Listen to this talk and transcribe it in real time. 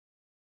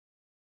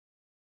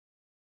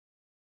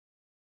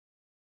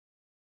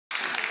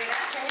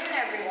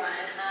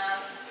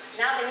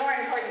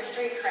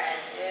street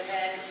creds is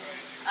in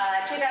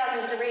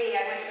 2003,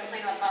 I went to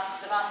complain about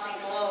the Boston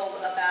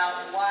Globe about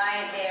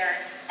why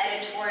their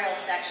editorial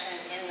section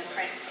in the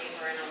print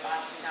paper and on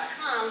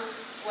Boston.com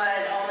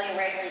was only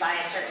written by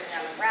a certain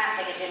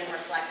demographic. It didn't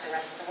reflect the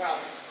rest of the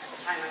world. At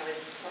the time, I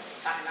was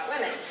talking about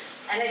women.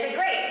 And they said,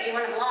 great, do you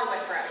want to blog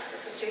with for us?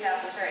 This was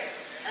 2003.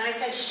 And I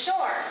said,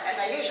 sure, as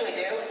I usually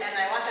do. And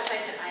I walked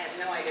outside and said, I have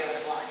no idea what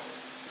a blog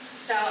is.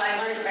 So I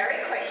learned very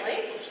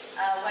quickly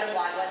what a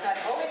blog was. So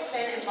I've always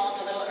been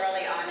involved a little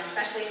early on,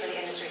 especially for the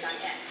industries I'm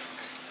in.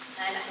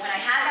 And when I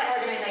had that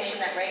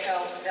organization that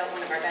Reiko built one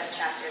of our best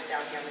chapters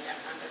down here on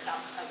the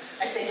south,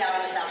 I say down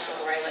on the South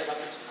Shore where I live, I'm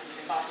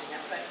in Boston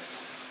now, but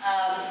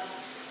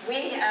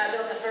we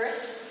built the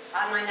first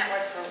online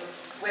network for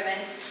women,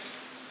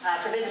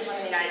 for business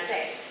women in the United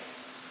States.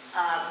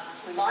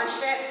 We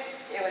launched it.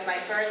 It was my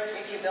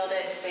first, if you build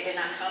it, they did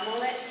not come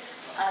moment.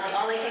 The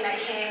only thing that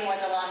came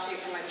was a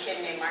lawsuit from a kid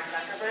named Mark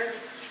Zuckerberg.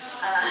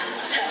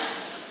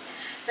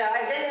 So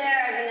I've been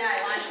there. I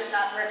launched a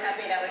software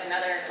company. That was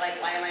another, like,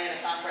 why am I in a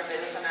software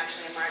business? I'm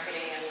actually a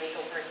marketing and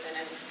legal person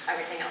and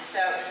everything else. So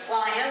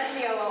while I am the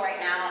COO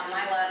right now, my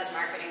love is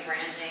marketing,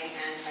 branding,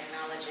 and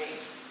technology.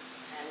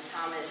 And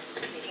Tom is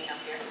speaking up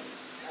here.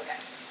 Okay.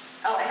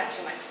 Oh, I have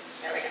 2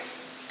 mics. There we go.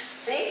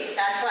 See?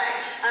 That's why.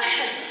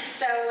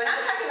 So when I'm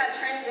talking about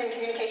trends in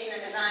communication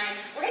and design,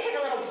 we're going to take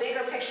a little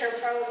bigger picture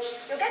approach.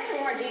 You'll get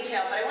some more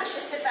detail, but I want you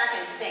to sit back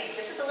and think.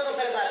 This is a little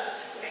bit about,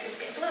 it's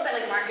a little bit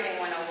like Marketing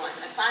 101,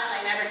 a class I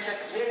never took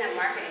because we didn't have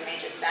marketing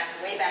majors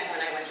way back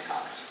when I went to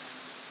college.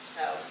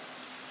 So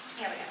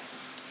here we go.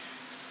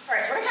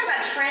 First, we're going to talk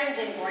about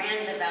trends in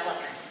brand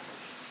development.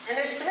 And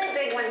there's 3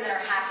 big ones that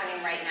are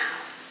happening right now.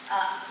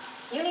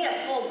 You need a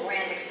full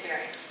brand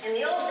experience. In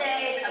the old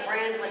days, a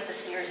brand was the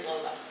Sears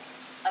logo.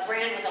 A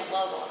brand was a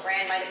logo. A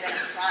brand might have been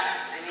a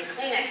product. I mean,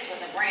 Kleenex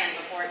was a brand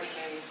before it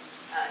became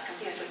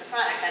confused with the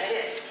product that it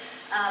is.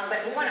 But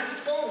we want a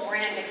full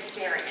brand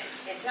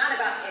experience. It's not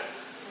about it.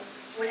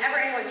 Whenever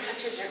anyone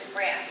touches your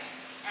brand,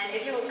 and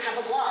if you have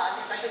a blog,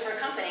 especially for a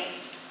company,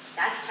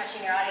 that's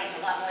touching your audience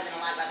a lot more than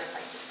a lot of other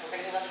places. So we're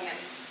going to be looking at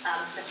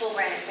the full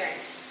brand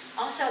experience.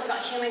 Also, it's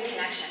about human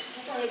connection.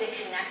 People need to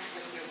connect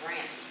with your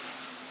brand.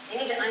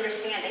 They need to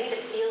understand. They need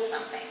to feel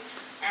something.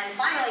 And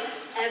finally,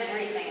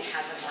 everything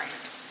has a brand.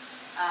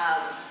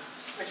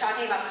 We're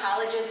talking about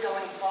colleges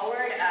going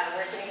forward.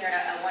 We're sitting here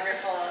at a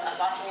wonderful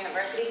Boston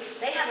University.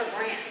 They have a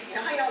brand. You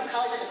know how you know a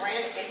college has a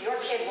brand? If your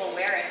kid will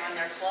wear it on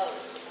their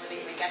clothes before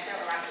they even get there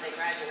or after they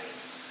graduate.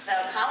 So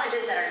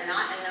colleges that are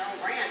not a known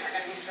brand are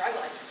going to be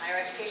struggling.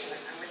 Higher education,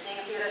 and we're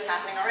seeing a few of those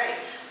happening already.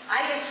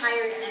 I just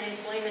hired an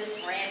employment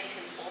brand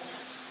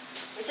consultant.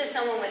 This is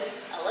someone with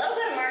a little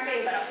bit of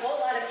marketing, but a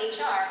whole lot of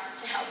HR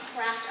to help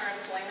craft our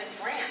employment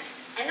brand.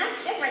 And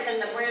that's different than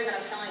the brand that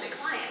I'm selling to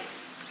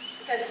clients.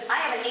 Because I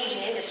have an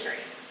aging industry,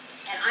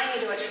 and I need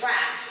to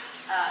attract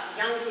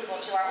young people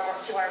to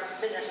our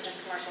business, which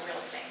is commercial real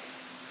estate.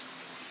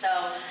 So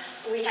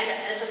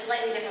it's a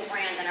slightly different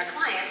brand than our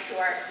clients, who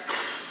are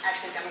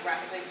actually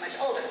demographically much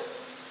older.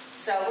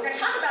 So we're going to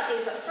talk about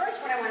these, but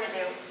first what I want to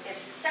do is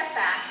step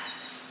back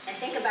and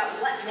think about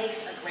what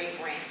makes a great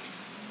brand.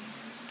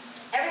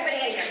 Everybody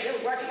in here, if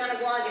you're working on a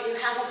blog, if you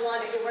have a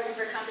blog, if you're working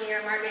for a company or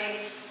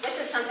marketing,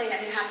 this is something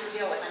that you have to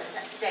deal with on a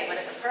day,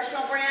 whether it's a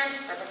personal brand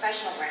or a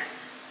professional brand.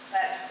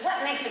 But what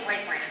makes a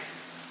great brand?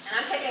 And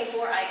I'm picking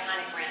 4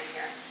 iconic brands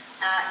here.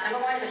 Number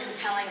 1 is a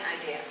compelling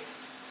idea.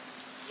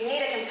 You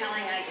need a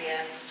compelling idea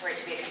for it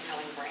to be a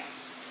compelling brand.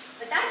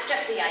 But that's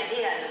just the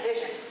idea and the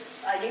vision.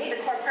 You need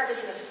the core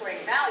purpose and the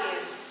supporting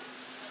values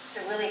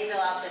to really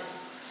fill out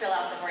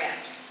the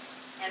brand.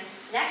 And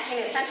next, you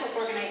need a central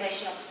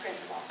organizational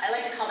principle. I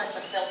like to call this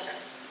the filter.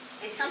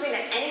 It's something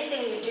that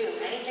anything you do,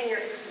 anything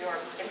your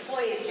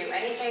employees do,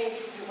 anything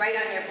you write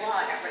on your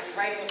blog, or you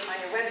write on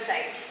your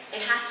website, it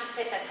has to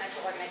fit that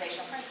central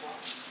organizational principle.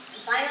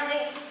 And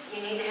finally,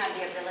 you need to have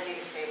the ability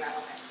to stay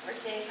relevant. We're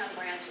seeing some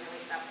brands really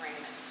suffering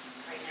in this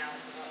right now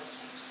as the world has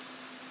changed.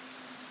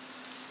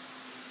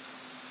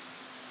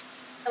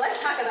 So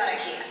let's talk about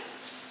IKEA.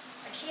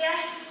 IKEA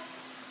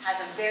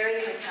has a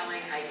very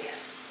compelling idea.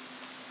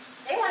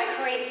 They want to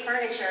create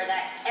furniture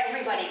that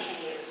everybody can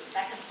use,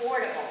 that's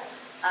affordable.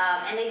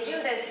 And they do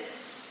this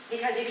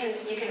because you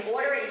can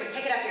order it, you can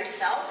pick it up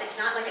yourself. It's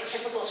not like a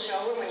typical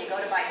showroom when you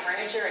go to buy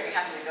furniture and you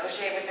have to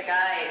negotiate with the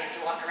guy and you have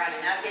to walk around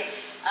and navigate.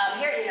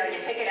 Here,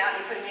 you pick it out,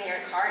 you put it in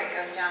your cart, it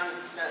goes down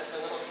the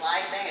little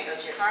slide thing, it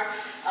goes to your car.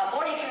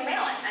 Or you can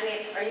mail it,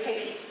 or you can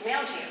get it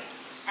mailed to you.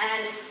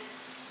 And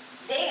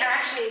they are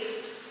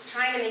actually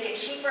trying to make it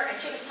cheaper,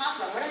 as cheap as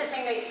possible. And one of the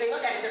things they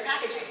look at is their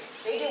packaging.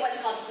 They do what's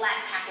called flat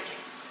packaging.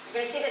 You're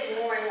going to see this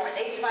more and more.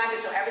 They devise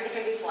it so everything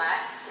can be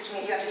flat, which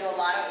means you have to do a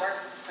lot of work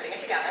putting it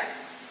together.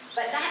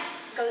 But that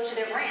goes to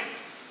their brand.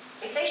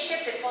 If they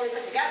shipped it fully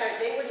put together,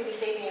 they wouldn't be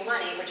saving you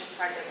money, which is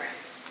part of their brand.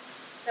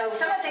 So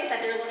some of the things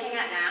that they're looking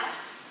at now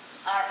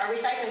are a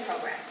recycling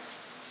program.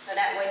 So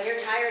that when you're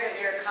tired of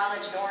your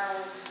college dorm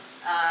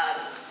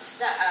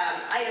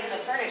items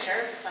of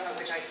furniture, some of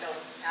which I still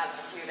have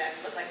a few that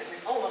look like they're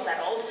almost that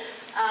old,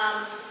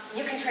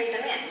 you can trade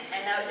them in.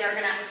 And they're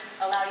going to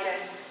allow you to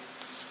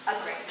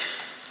upgrade.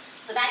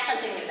 So that's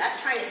something new. That's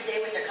trying to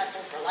stay with their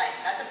customer for life.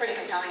 That's a pretty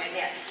compelling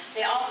idea.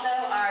 They also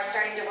are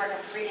starting to work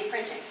on 3D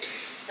printing.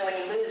 So when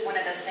you lose one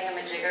of those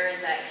thingamajiggers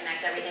that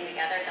connect everything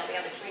together, they'll be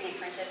able to 3D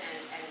print it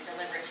and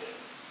deliver it to you.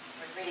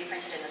 Or 3D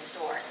print it in the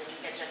store so you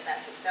can get just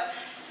that piece. So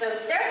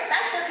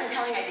that's their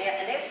compelling idea,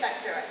 and they've stuck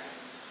through it.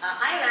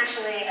 I am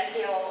actually a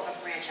COO of a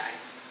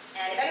franchise.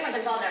 And if anyone's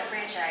involved in a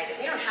franchise,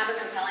 if you don't have a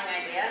compelling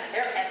idea,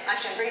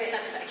 actually I'm bringing this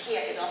up because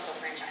IKEA is also a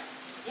franchise.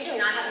 If you do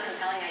not have a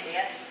compelling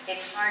idea,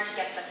 it's hard to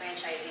get the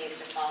franchisees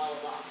to follow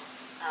along.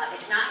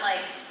 It's not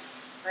like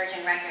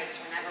Virgin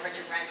Records, whenever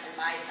Richard Branson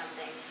buys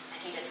something, and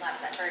he just slaps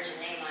that Virgin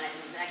name on it,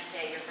 and the next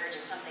day you're Virgin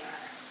something or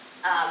other.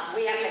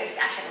 We have to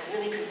actually have a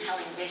really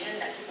compelling vision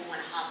that people want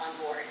to hop on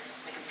board,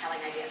 a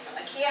compelling idea. So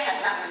IKEA has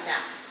that one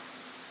down.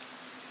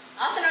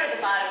 Also note at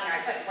the bottom here,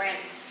 I put brand.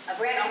 A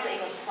brand also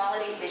equals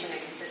quality, vision, and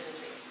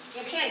consistency.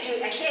 So you can't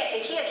do,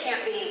 IKEA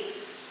can't be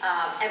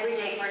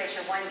everyday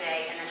furniture one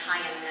day and then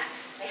high-end the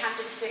next. They have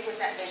to stick with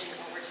that vision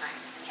over time,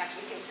 and they have to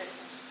be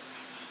consistent.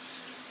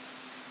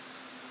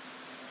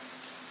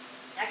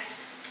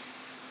 Next,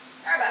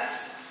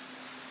 Starbucks.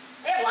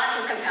 They have lots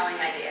of compelling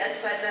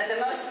ideas, but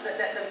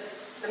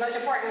the most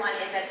important one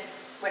is that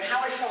when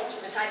Howard Schultz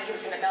decided he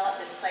was going to develop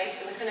this place,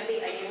 it was going to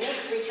be a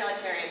unique retail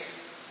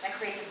experience that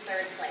creates a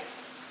third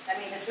place. That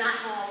means it's not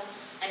home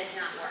and it's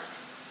not work.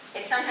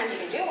 It's sometimes you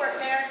can do work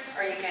there,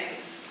 or you can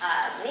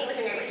meet with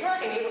your neighbors. It's more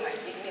like a neighborhood.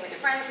 You can meet with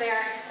your friends there,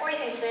 or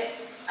you can sit.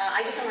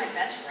 I do some of my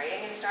best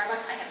writing in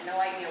Starbucks. I have no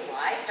idea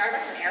why.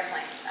 Starbucks and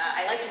airplanes.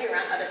 I like to be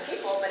around other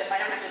people, but if I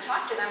don't have to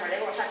talk to them or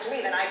they won't talk to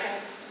me, then I can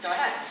go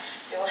ahead,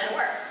 do a lot of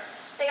work.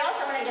 They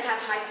also wanted to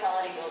have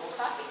high-quality global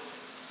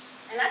coffees.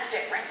 And that's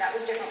different. That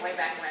was different way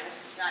back when.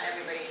 Not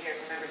everybody here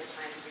remembers the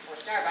times before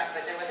Starbucks,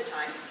 but there was a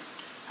time.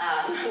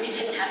 We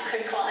didn't have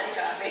good quality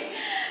coffee.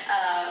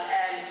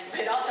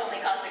 But it also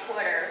only cost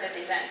 $0.25 or 50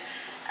 cents.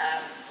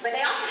 But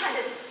they also had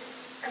this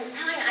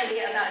compelling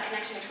idea about a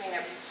connection between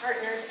their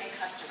partners and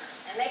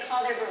customers. And they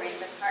call their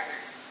baristas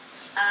partners.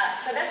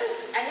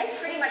 And they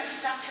pretty much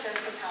stuck to those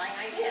compelling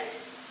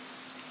ideas.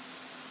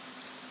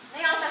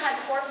 They also had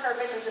core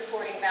purpose and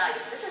supporting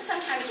values. This is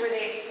sometimes where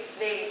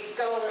they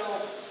go a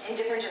little in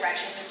different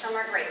directions, and some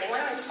are great. They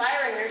want to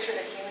inspire and nurture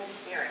the human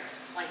spirit.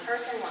 One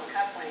person, one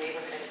cup, one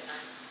neighborhood at a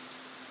time.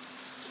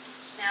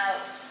 Now,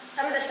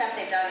 some of the stuff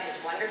they've done is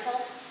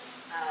wonderful,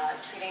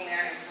 treating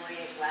their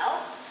employees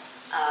well,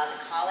 the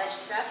college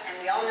stuff, and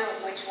we all know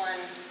which one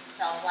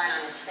fell flat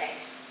on its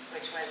face,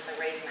 which was the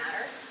race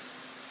matters.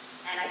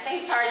 And I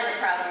think part of the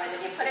problem is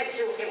if you put it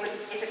through,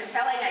 it's a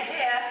compelling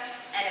idea,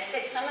 and it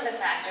fits some of the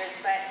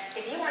factors, but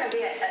if you want to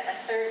be a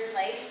third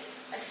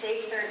place, a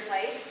safe third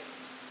place,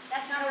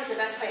 that's not always the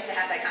best place to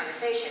have that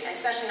conversation, and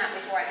especially not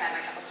before I've had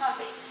my cup of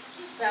coffee.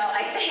 So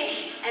I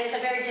think, and it's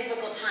a very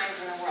difficult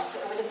times in the world, so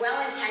it was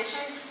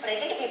well-intentioned, but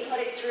I think if you put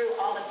it through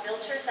all the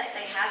filters that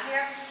they have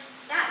here,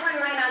 that one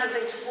might not have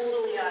been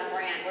totally on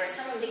brand, whereas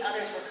some of the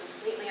others were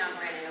completely on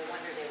brand, and no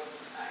wonder they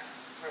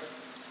were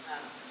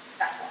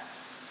successful.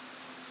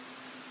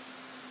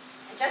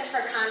 And just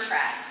for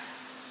contrast,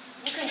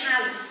 you can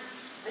have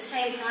the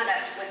same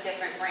product with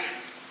different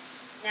brands.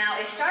 Now,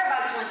 if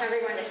Starbucks wants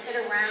everyone to sit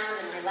around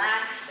and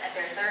relax at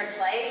their third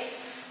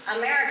place,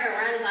 America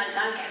runs on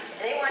Dunkin'.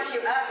 They want you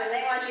up and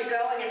they want you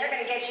going, and they're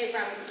going to get you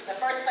from the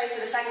first place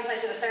to the second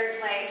place to the third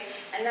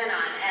place, and then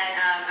on. And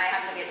I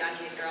happen to be a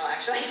Dunkies girl,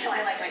 actually, so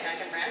I like my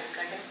Dunkin' brand.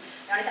 Dunkin'.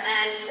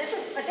 And this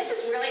is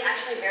really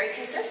actually very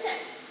consistent.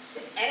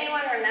 Does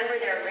anyone remember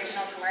their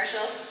original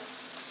commercials?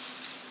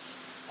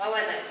 What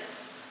was it?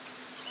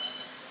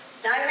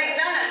 Time to make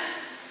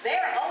donuts. They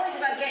are always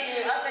about getting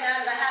you up and out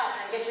of the house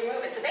and get you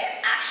moving. So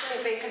they've actually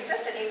been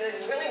consistent and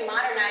they've really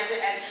modernized it.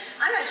 And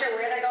I'm not sure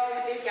where they're going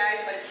with these guys,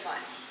 but it's fun.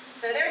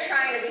 So they're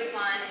trying to be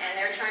fun and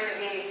they're trying to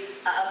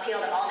appeal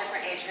to all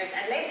different age groups.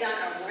 And they've done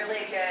a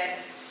really good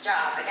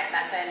job. Again,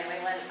 that's a New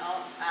England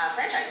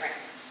franchise brand.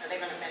 So they've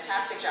done a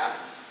fantastic job.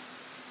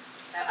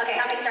 So, okay,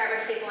 how many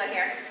Starbucks people in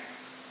here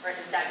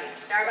versus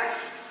Dunkies?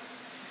 Starbucks?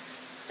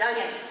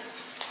 Dunkin's.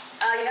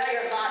 Oh, you know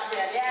you're in Boston.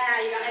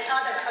 Yeah, you got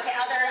other. Okay,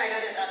 other. I know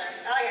there's other.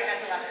 Oh, yeah,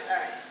 got some others. All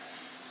right.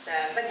 So,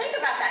 but think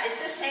about that. It's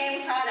the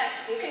same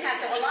product. You can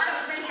have, so a lot of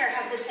us in here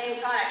have the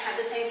same product, have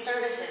the same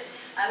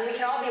services. We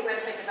can all be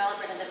website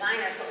developers and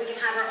designers, but we can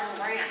have our own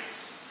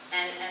brands.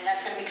 And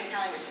that's going to be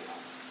compelling to people.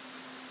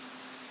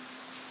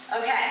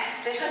 Okay,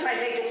 this was my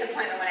big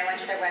disappointment when I went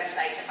to their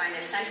website to find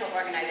their central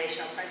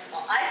organizational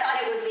principle. I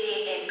thought it would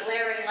be in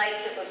glaring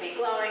lights, it would be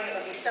glowing, it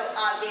would be so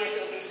obvious,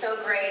 it would be so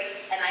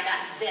great, and I got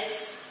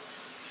this.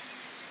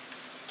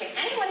 Can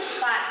anyone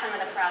spot some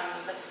of the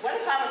problems? One of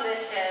the problems with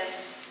this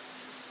is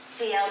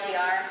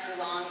TLDR, too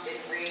long,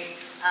 didn't read.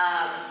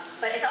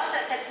 But it's also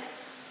that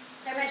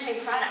they're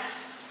mentioning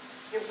products.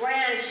 Your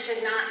brand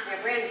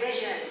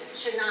vision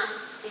should not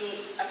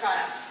be a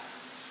product.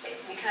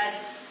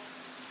 Because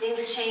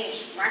things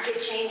change, market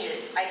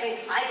changes. I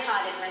think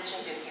iPod is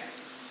mentioned in here.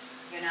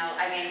 You know,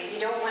 I mean, you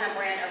don't want a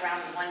brand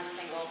around one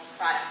single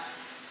product.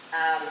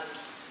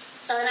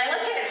 So then I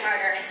looked at it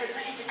harder and I said,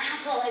 but it's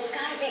Apple, it's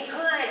got to be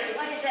good.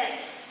 What is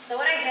it? So So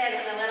what I did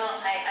was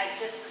I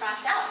just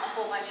crossed out a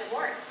whole bunch of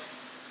words.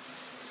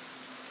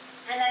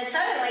 And then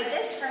suddenly,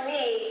 this for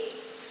me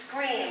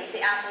screams the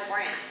Apple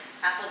brand.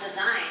 Apple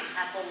designs,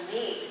 Apple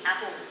leads,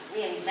 Apple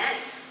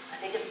reinvents.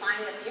 They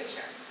define the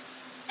future.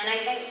 And I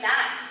think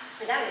that,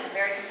 for them, is a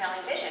very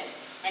compelling vision.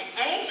 And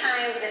any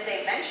time that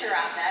they venture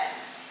off that,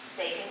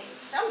 they can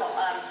stumble.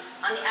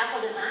 On the Apple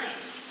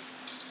designs,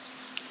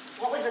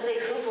 what was the big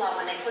hoopla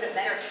when they put a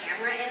better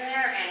camera in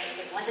there and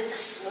it wasn't the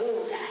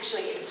smooth,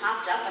 actually it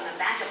popped up on the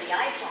back of the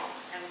iPhone.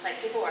 And it's like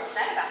people were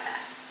upset about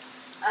that.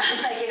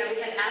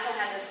 Because Apple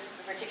has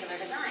this particular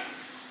design.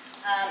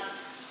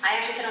 I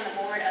actually sit on the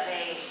board of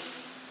a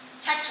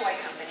tech toy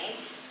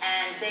company,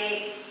 and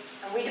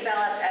we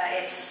develop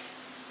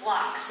its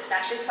blocks. It's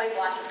actually play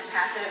blocks with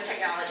capacitive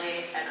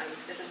technology, and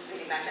this is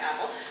leading back to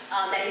Apple,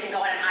 that you can go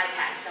on an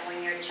iPad. So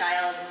when your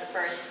child's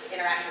first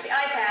interaction with the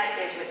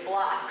iPad is with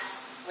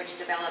blocks, which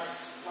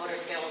develops motor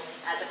skills,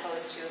 as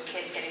opposed to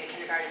kids getting to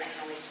kindergarten that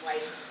can only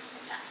swipe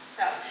and tap.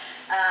 So,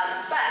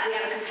 but we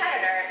have a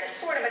competitor that's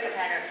sort of a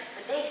competitor,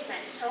 but they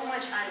spent so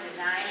much on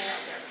designing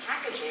their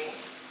packaging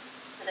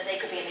so that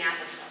they could be in the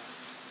Apple stores.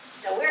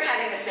 So we're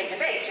having this big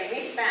debate. Do we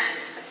spend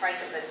the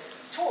price of the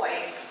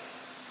toy,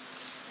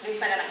 do we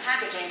spend it on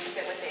packaging to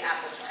fit with the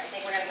Apple store? I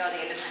think we're going to go the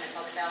independent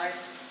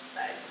booksellers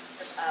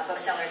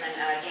and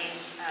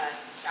games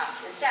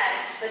shops instead.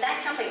 But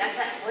that's something, that's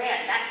that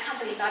brand. That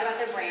company thought about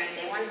their brand.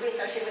 They wanted to be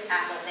associated with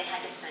Apple. They had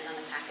to spend on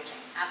the packaging.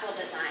 Apple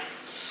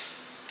designs.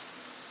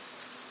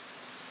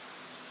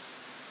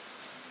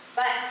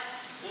 But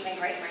even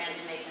great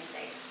brands make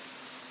mistakes.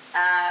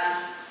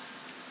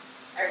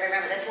 Everybody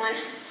remember this one?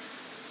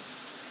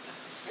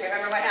 Do you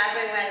remember what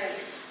happened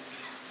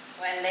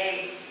when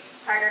they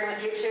partnered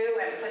with U2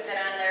 and put that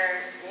on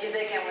their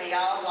music and we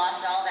all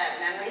lost all that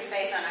memory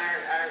space on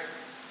our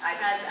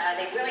iPads?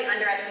 They really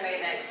underestimated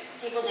that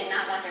people did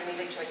not want their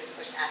music choices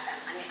pushed at them.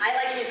 I mean, I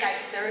liked these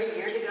guys 30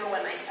 years ago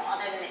when I saw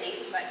them in the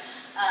 80s, but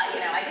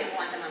I didn't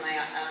want them on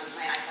my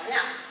iPhone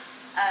now.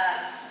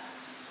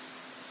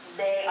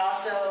 They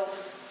also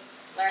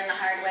learned the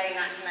hard way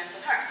not to mess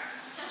with her.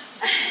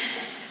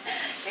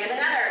 She is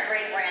another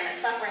great brand that's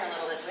suffering a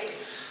little this week,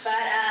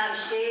 but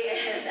she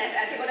is,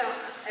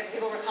 if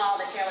people recall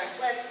the Taylor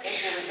Swift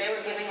issue, was they were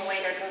giving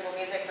away their Google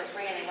Music for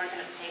free and they weren't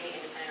going to pay the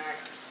independent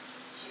artists.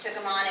 She took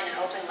them on in an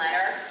open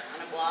letter on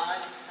a blog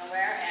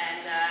somewhere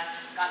and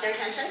got their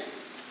attention,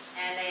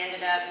 and they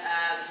ended up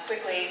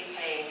quickly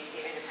paying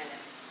the independent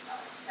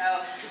sellers. So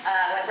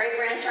when great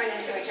brands run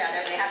into each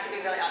other, they have to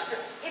be really honest. So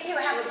if you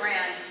have a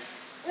brand,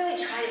 really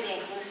try to be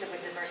inclusive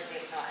with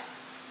diversity of thought.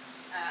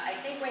 I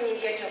think when you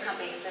get to a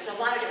company, there's a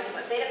lot of different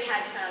people. If they'd have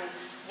had some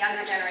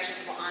younger generation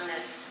people on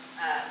this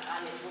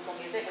Google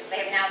Music, which they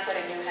have now put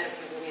a new head of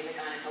Google Music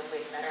on, and hopefully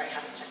it's better. I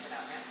haven't checked it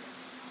out yet.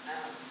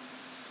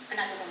 Or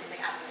not Google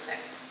Music, Apple Music.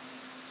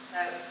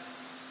 So,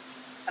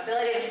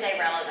 ability to stay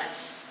relevant.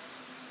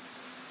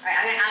 All right,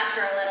 I'm going to ask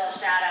for a little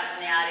shout-outs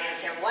in the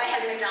audience here. What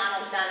has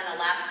McDonald's done in the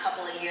last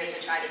couple of years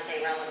to try to stay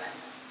relevant?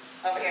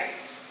 Over here.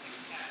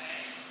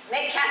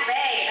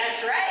 McCafe,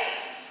 that's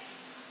right.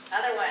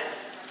 Other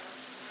ones.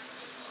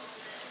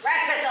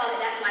 Breakfast all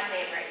day, that's my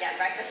favorite. Yeah,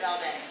 breakfast all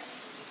day.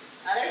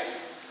 Others?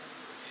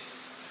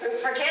 Food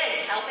for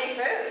kids, healthy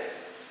food.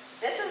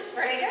 This is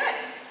pretty good.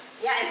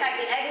 Yeah, in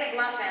fact, the Egg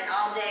McMuffin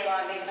all day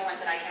long, these are the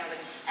ones that I came up with.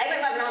 Egg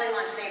McMuffin all day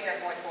long saved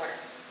their fourth quarter.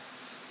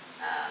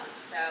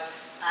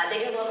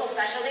 They do local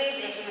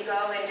specialties. If you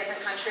go in different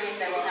countries,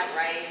 they will have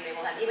rice. They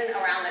will have, even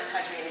around the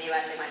country in the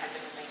U.S., they might have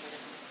different things in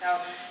different things. So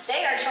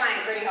they are trying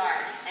pretty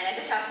hard, and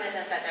it's a tough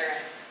business that they're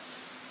in.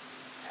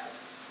 So,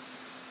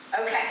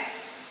 okay.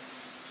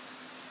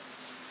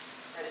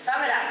 So to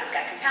sum it up, we've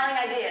got compelling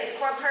ideas,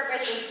 core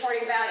purpose and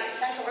supporting values,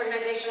 central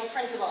organizational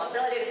principle,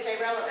 ability to stay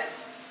relevant.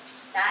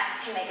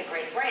 That can make a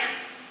great brand.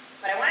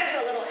 But I want to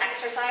do a little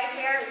exercise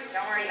here.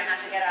 Don't worry, you don't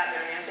have to get up, you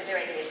don't have to do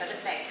anything, you just have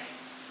to think.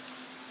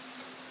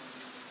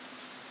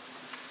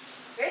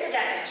 Here's a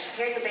definition.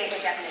 Here's the basic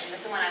definition.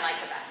 This is the one I like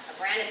the best. A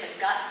brand is the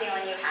gut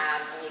feeling you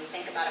have when you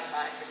think about a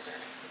product or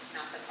service. It's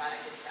not the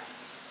product itself.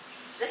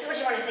 This is what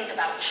you want to think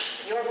about.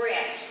 Your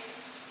brand,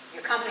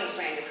 your company's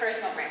brand, your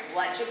personal brand.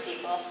 What do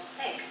people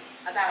think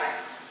about it?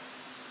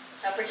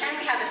 So pretend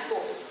we have a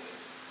school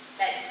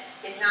that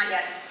is not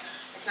yet,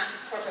 it's not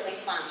corporately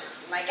sponsored.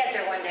 You might get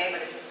there one day, but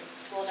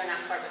schools are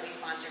not corporately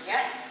sponsored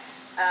yet.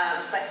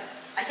 But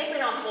I think we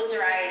can all close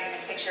our eyes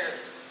and picture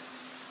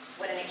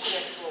what an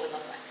IKEA school would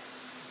look like.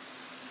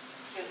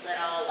 Cute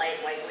little light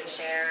white wood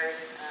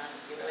chairs,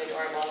 be really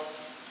adorable.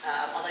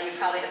 Although the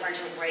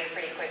furniture would break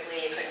pretty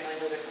quickly. You couldn't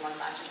really move it from one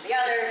classroom to the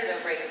other because it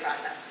would break in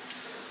process.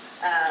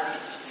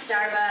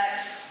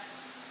 Starbucks,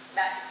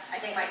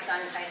 I think my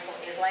son's high school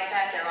is like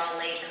that. They're all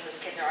late because his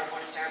kids are all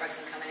going to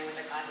Starbucks and coming in with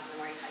their coffees in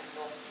the morning. It's high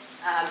school.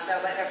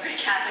 But they're pretty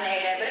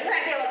caffeinated. But it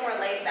might be a little more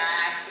laid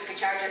back. You could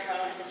charge your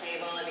phone at the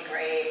table. It'd be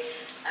great.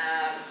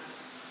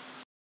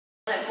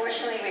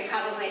 Unfortunately, we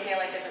probably feel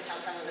like this is how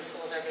some of the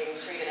schools are being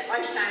treated at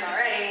lunchtime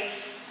already.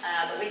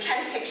 But we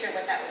can picture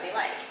what that would be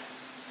like.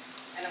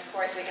 And of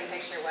course, we can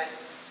picture what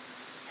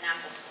an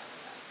Apple school would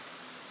be like.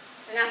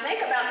 So So now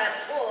think about that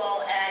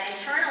school, and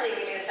internally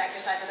we do this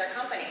exercise with our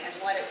company as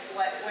what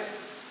would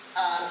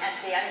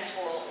SVN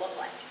school look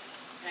like.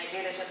 And I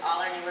do this with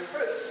all our new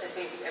recruits to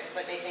see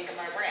what they think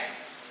of our brand.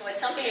 So it's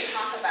something to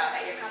talk about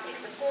at your company,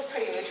 because the school is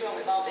pretty neutral,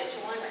 and we've all been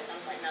to one at some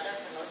point or another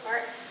for the most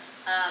part.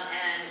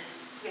 And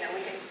you know,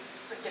 we can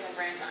put different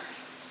brands on it.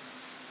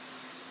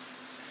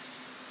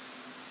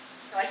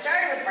 So I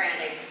started with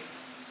branding,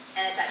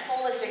 and it's that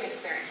holistic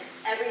experience.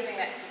 It's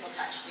everything that people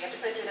touch, so you have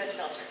to put it through those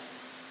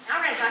filters. Now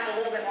we're going to talk a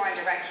little bit more on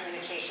direct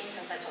communication,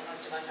 since that's what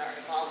most of us are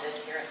involved in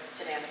here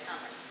today on this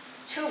conference.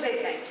 Two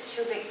big things,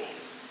 two big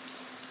themes.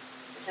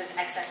 This is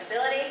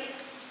accessibility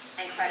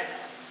and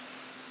credibility.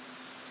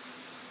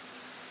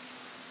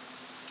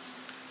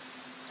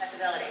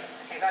 Accessibility.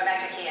 Okay, going back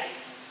to IKEA.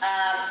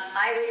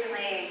 I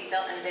recently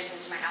built an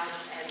addition to my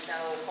house, and so,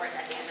 of course,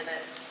 at the end of the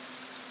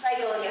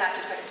cycle, you have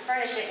to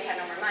furnish it, you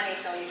have no more money,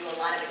 so you do a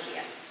lot of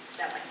IKEA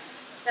assembly.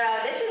 So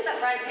this is the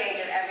front page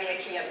of every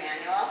IKEA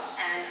manual,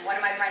 and one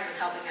of my friends was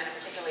helping on a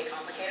particularly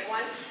complicated one,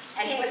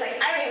 and he was like,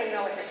 I don't even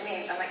know what this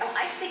means. I'm like, oh,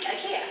 I speak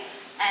IKEA.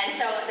 And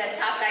so the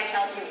top guy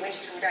tells you which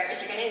screwdrivers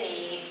you're going to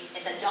need.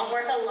 It says, don't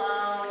work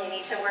alone, you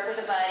need to work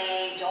with a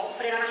buddy, don't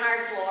put it on a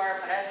hard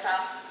floor, put a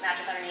soft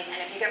mattress underneath, and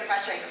if you get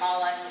frustrated,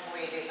 call us before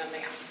you do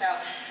something else. So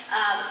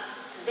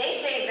they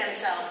save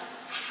themselves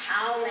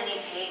how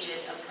many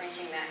pages of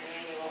printing that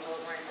manual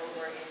over and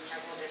over in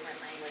several different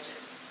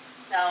languages.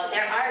 So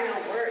there are no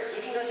words.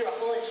 You can go through a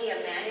whole IKEA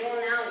manual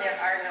now, there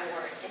are no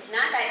words. It's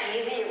not that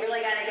easy, you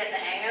really got to get the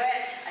hang of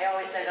it.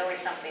 There's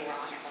always something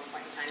wrong at one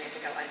point in time, you have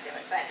to go undo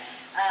it. But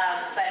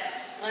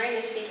learning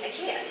to speak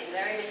IKEA,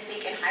 learning to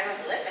speak in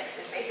hieroglyphics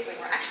is basically,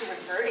 we're actually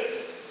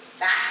reverting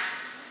back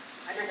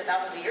hundreds of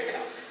thousands of years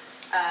ago.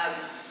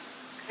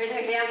 Here's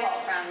an example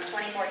from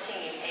 2014.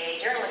 A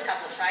journalist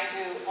couple tried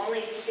to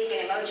only speak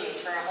in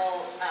emojis for a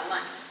whole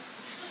month.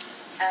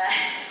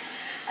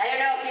 I don't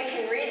know if you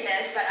can read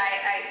this, but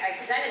I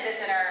presented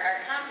this at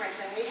our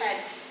conference, and we had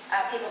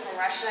people from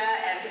Russia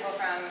and people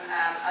from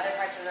other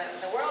parts of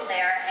the world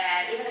there,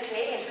 and even the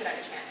Canadians could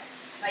understand it.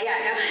 But yeah,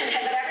 no,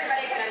 but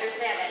everybody could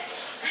understand it.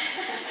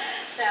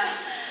 So,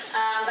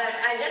 but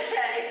just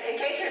in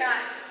case you're not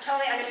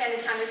totally understand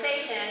this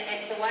conversation,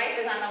 it's the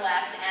wife is on the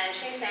left, and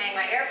she's saying,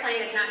 my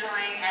airplane is not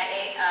going at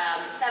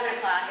 7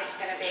 o'clock, it's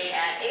going to be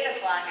at 8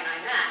 o'clock, and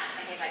I'm at.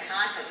 And he's like,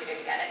 huh, because he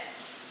didn't get it.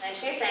 And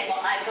she's saying,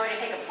 well, I'm going to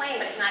take a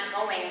plane, but it's not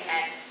going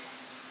at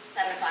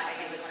 7 o'clock, I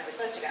think was when it was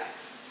supposed to go.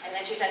 And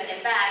then she says, in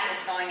fact,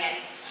 it's going at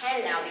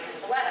 10 now because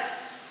of the weather.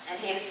 And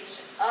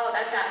he's, oh,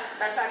 that's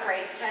not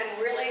great. 10,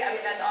 really? I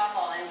mean, that's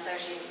awful. And so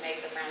she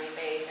makes a frowny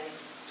face, and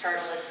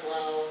turtle is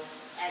slow.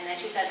 And then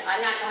she says, I'm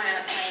not going on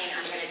a plane,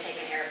 I'm going to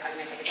take a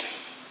train.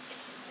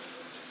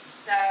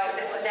 So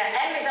the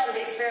end result of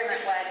the experiment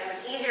was, it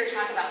was easier to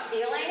talk about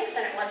feelings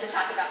than it was to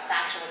talk about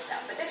factual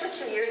stuff. But this was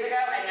 2 years ago,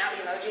 and now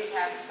emojis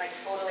have like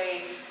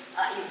totally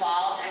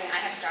evolved. I mean, I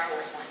have Star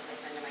Wars ones I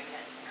send to my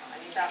kids, you know. I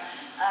mean, so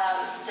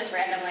just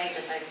randomly,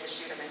 just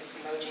shoot them an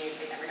emoji,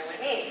 they never know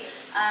what it means.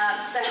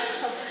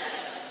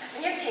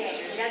 When you have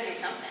teenagers, you got to do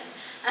something.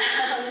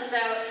 So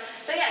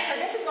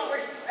this is what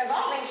we're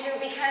evolving to,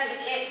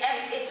 because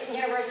it's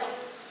universal.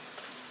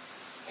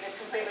 It is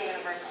completely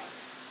universal.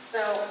 So,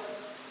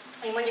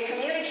 and when you're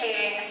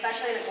communicating,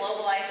 especially in a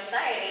globalized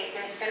society,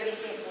 there's going to be,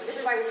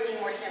 this is why we're seeing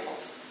more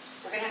symbols.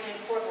 We're going to have to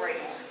incorporate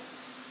more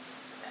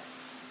of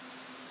this.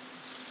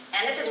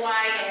 And this is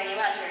why in the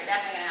US, we're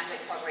definitely going to have to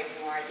incorporate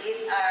some more. The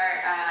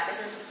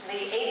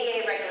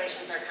ADA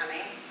regulations are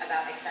coming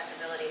about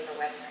accessibility for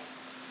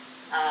websites.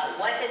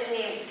 What this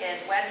means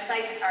is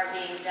websites are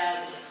being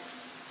dubbed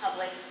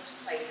public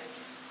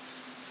places,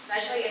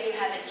 especially if you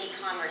have an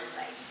e-commerce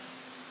site.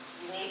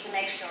 You need to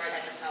make sure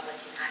that the public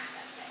can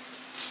access it.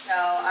 So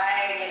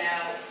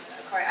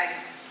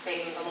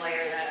being the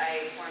lawyer that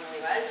I formerly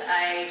was,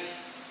 I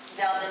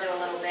delved into a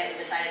little bit and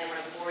decided I didn't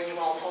want to bore you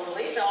all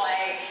totally. So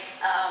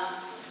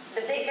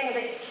the big things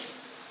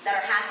that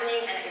are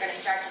happening and that you're going to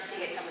start to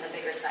see at some of the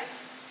bigger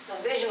sites. So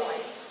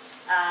visually,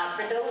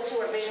 for those who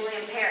are visually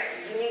impaired,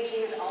 you need to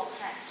use alt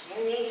text.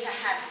 You need to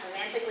have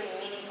semantically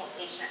meaningful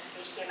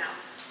HTML.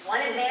 One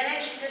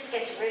advantage, this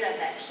gets rid of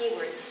that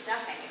keyword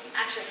stuffing. If you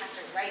actually have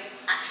to write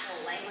actual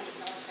language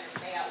that someone's going to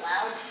say out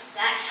loud,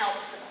 that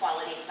helps the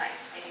quality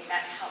sites. I think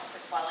that helps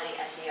the quality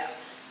SEO.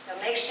 So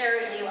make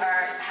sure you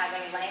are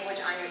having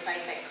language on your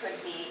site that could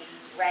be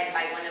read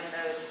by one of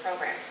those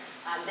programs.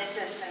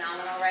 This is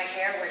phenomenal right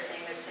here. We're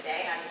seeing this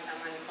today, having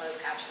someone close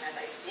caption as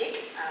I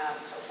speak.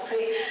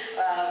 Hopefully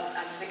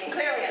I'm speaking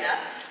clearly enough,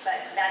 but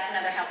that's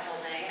another helpful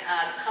thing.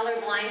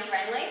 Colorblind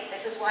friendly.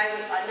 This is why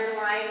we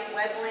underline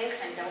web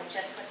links and don't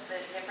just put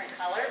the different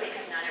color,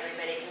 because not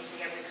everybody can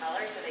see every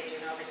color, so they do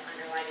know if it's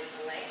underlined, it's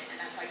a link.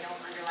 And that's why don't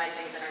underline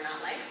things that are not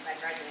links.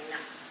 That drives me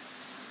nuts.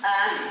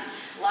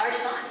 Large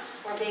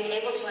fonts, or being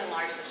able to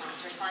enlarge the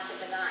fonts. Responsive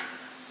design,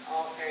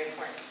 all very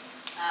important.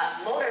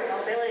 Motor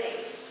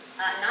mobility.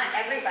 Not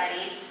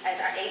everybody,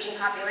 as our aging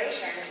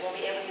population, will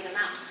be able to use a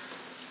mouse.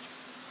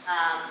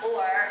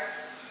 Or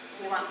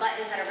we want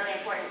buttons that are really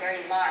important,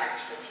 very large,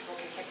 so people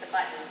can hit the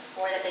buttons,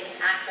 or that they can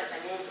access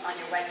and move on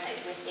your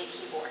website with a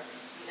keyboard.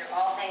 These are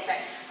all things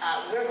that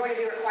we're going to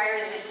be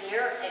requiring this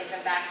year. It has been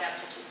backed up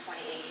to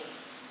 2018.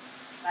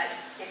 But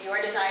if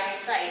you're designing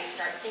sites,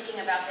 start thinking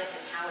about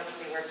this and how it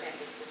can be worked in,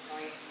 because it's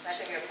going,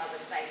 especially if you're a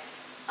public site.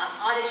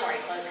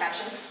 Auditory, closed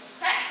captions,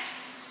 text.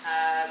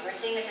 We're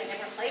seeing this in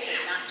different places,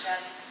 not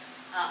just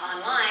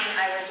online.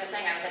 I was just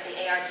saying, I was at the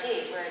ART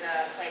for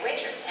the play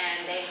Waitress,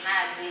 and they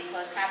had the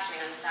closed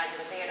captioning on the sides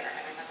of the theater,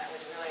 and I thought that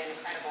was really an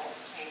incredible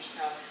change,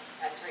 so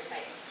that's very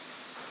exciting.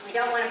 We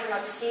don't want to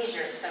promote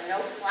seizures, so no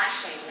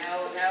flashing,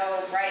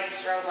 no bright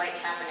strobe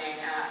lights happening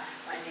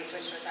when you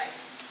switch to a site.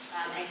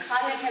 And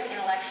cognitive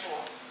intellectual,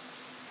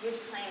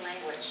 use plain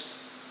language.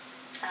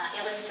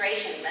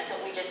 Illustrations, that's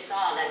what we just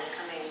saw that's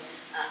coming,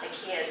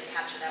 IKEA has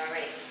captured that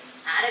already.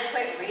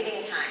 Adequate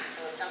reading time,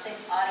 so if something's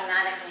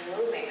automatically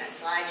moving, a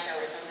slideshow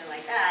or something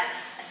like that,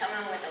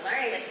 someone with a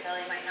learning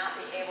disability might not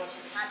be able to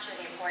capture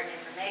the important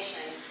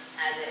information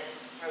as it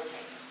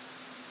rotates.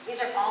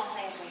 These are all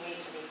things we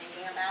need to be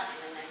thinking about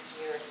in the next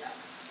year or so.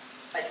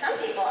 But some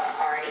people are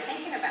already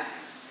thinking about it.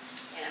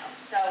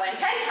 So when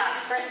TED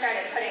Talks first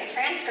started putting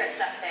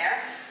transcripts up there,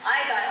 I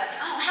thought, like,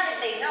 oh, how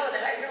did they know that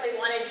I really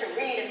wanted to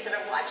read instead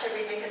of watch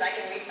everything, because I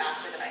can read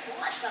faster than I can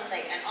watch something.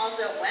 And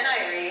also, when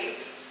I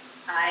read,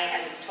 I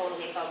am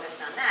totally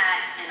focused on that,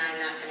 and I'm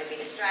not going to be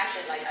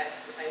distracted. Like,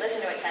 if I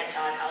listen to a TED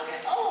Talk, I'll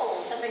get, oh,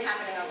 something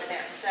happening over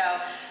there. So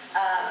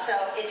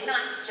it's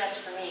not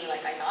just for me,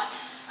 like I thought.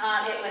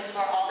 It was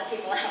for all the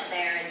people out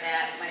there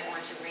that might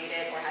want to read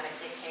it or have it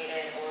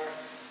dictated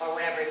or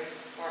whatever,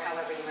 or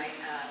however you might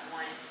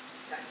want it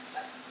done.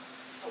 But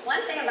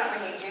one thing about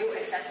when you do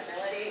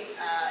accessibility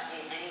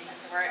in any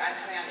sense of the word, I'm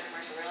coming out of the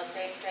commercial real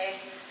estate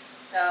space,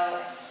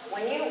 so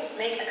when you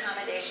make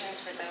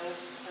accommodations for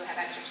those who have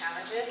extra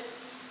challenges,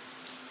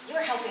 you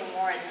are helping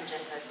more than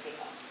just those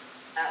people.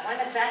 One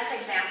of the best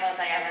examples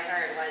I ever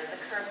heard was the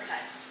curb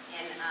cuts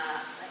in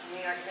like in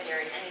New York City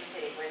or in any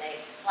city, where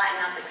they flatten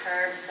out the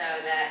curbs so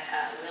that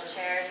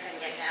wheelchairs can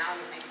get down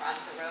and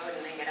cross the road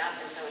and then get up,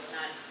 and so it's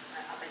not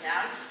up and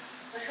down.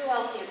 But who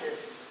else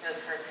uses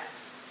those curb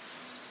cuts?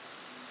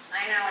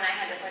 I know when I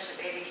had to push a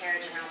baby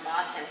carriage around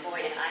Boston,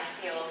 boy, did I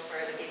feel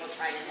for the people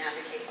trying to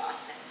navigate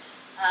Boston.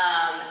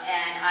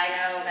 And I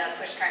know the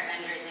pushcart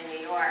vendors in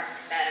New York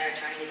that are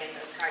trying to get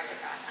those carts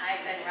across.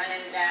 I've been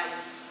running down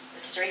the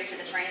street to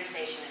the train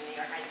station in New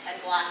York. I had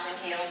 10 blocks in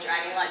heels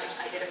dragging luggage.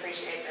 I did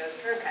appreciate those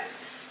curb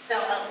cuts. So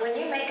when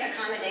you make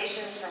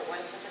accommodations for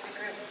one specific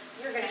group,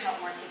 you're going to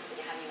help more people that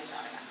you haven't even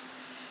thought about.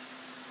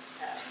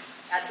 So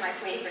that's my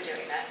plea for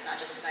doing that, not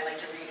just because I like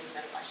to read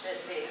instead of watch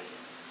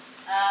videos.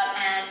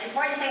 And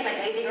important things like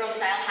lazy girl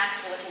style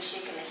hacks for looking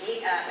chic in the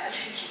heat.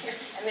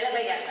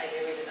 Admittedly, yes, I do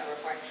read the Zone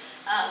report.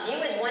 View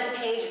is one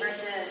page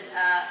versus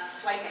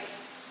swiping.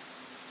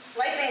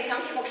 Swiping, some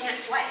people can't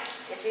swipe.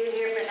 It's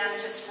easier for them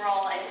to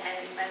scroll and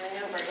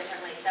maneuver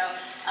differently. So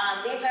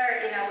these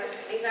are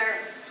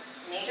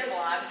major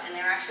blogs, and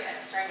they're actually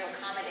starting to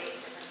accommodate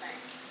different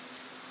things.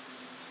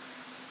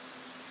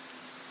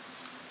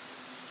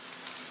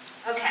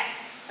 Okay,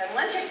 so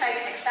once your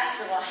site's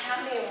accessible, how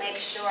do you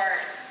make sure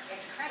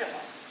it's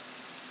credible?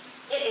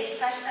 It is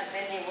such a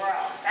busy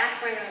world. Back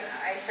when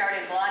I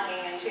started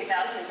blogging in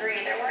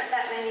 2003, there weren't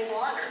that many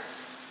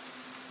bloggers.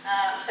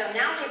 So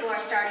now people are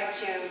starting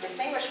to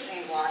distinguish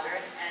between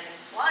bloggers, and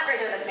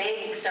bloggers are the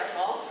big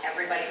circle,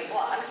 everybody who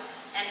blogs,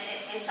 and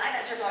inside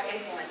that circle are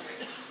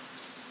influencers.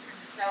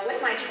 So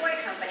with my toy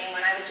company,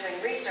 when I was doing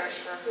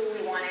research for who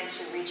we wanted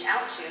to reach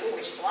out to,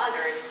 which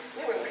bloggers,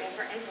 we were looking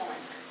for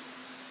influencers.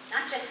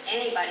 Not just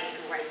anybody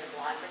who writes a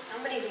blog, but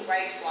somebody who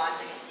writes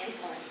blogs that can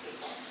influence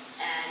people.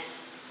 And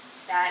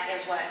that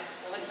is what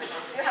we're looking for. So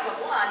if you have a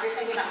blog, you're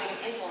thinking about being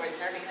an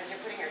influencer because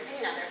you're putting your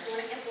opinion out there because you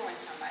want to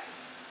influence somebody.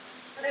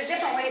 So there's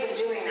different ways of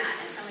doing that,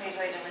 and some of these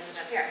ways are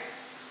listed up here.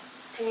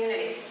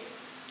 Communities.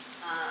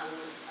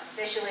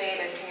 Officially,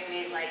 there's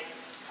communities like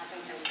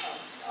Huffington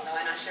Post, although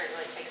I'm not sure it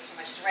really takes too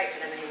much to write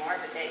for them anymore,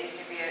 but they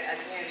used to be a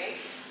community.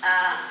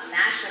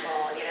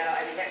 Mashable,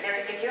 I mean,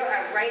 if you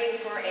are writing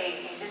for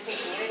an existing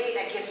community,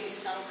 that gives you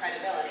some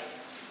credibility.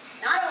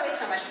 Not always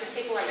so much, because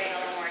people are being a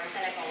little more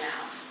cynical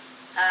now,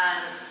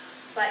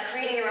 but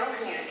creating your own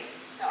community.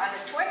 So on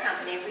this toy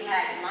company, we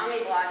had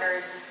mommy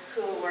bloggers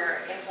who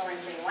were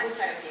influencing one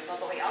set of people,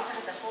 but we also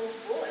have the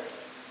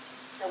homeschoolers.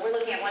 So we're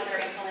looking at ones that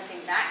are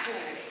influencing that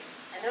community.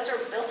 And those are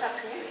built-up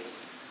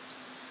communities.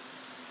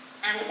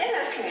 And within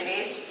those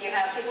communities, you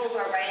have people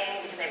who are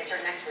writing because they have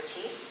certain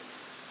expertise,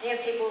 and you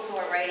have people who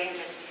are writing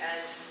just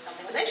because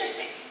something was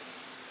interesting.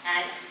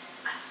 And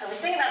I was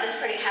thinking about this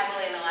pretty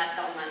heavily in the last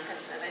couple months,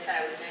 because as I said,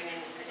 I was doing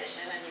an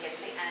edition, and you get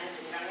to the end,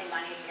 and you don't have any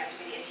money, so you have to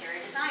be the interior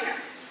designer.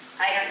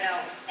 I don't know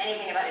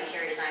anything about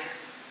interior designing.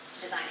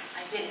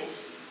 I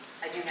didn't.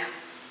 I do now.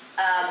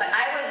 But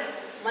I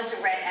must have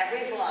read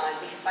every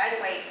blog, because by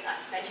the way,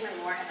 Benjamin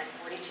Moore has like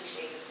 42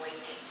 shades of white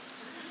paint.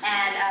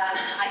 And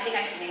I think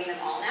I can name them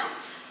all now.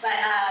 But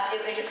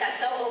it just got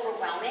so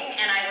overwhelming,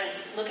 and I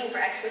was looking for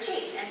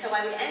expertise. And so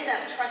I would end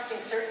up trusting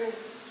certain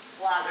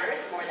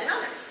bloggers more than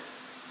others.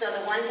 So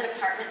the ones in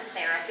apartment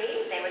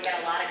therapy, they would get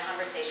a lot of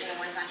conversation.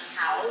 The ones on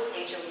Houzz,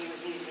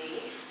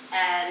 H-O-U-Z-Z,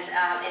 And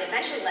it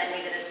eventually led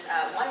me to this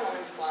one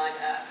woman's blog.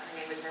 Her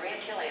name was Maria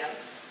Killiam.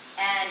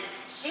 And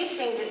she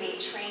seemed to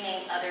be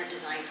training other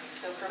designers.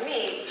 So for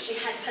me, she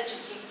had such a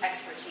deep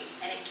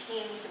expertise, and it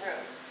came through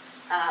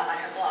on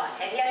her blog.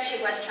 And yes, she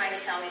was trying to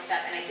sell me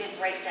stuff, and I did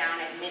break down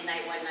at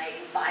midnight one night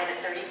and buy the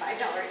 $35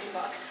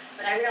 ebook.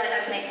 But I realized I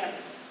was making a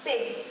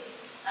big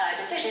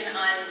decision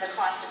on the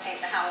cost to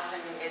paint the house,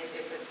 and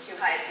it was too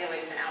high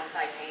ceilings and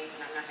outside paint,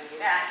 and I'm not going to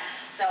do that.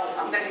 So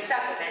I'm going to be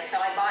stuck with it. So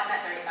I bought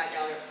that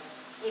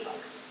 $35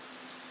 ebook.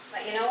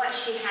 But you know what?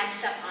 She had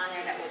stuff on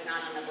there that was not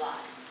on the blog.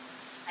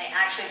 I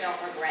actually don't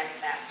regret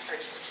that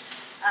purchase.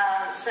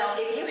 So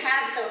if you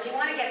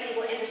want to get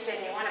people interested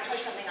and you want to push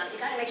something on, you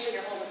got to make sure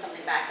you're holding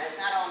something back that is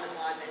not all on the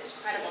blog, that is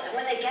credible. And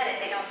when they get it,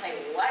 they don't say,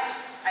 "What?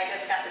 I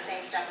just got the same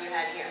stuff you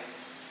had here."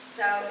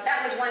 So that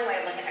was one way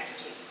of looking at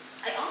expertise.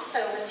 I also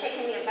was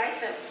taking the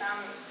advice of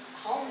some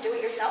home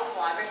do-it-yourself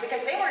bloggers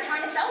because they weren't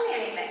trying to sell me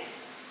anything.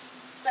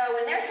 So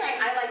when they're saying,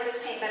 "I like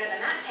this paint better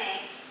than that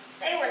paint,"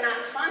 they were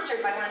not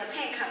sponsored by one of the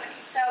paint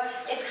companies. So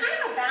it's kind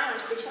of a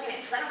balance between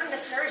it. Because I don't want to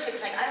discourage you,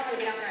 because I don't want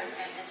to get out there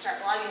and start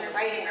blogging or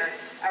writing or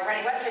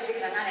running websites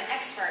because I'm not an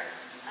expert.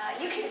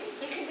 You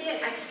can be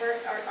an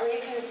expert, or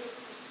you can,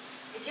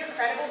 if you're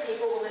credible,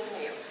 people will listen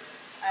to you.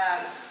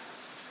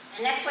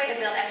 The next way to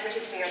build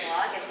expertise for your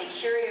blog is be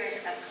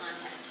curators of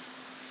content.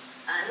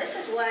 This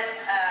is what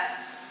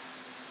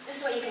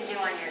you can do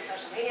on your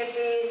social media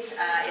feeds.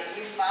 If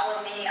you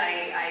follow me,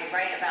 I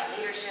write about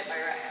leadership.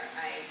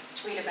 I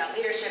tweet about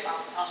leadership.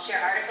 I'll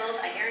share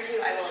articles. I guarantee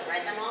you I will have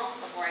read them all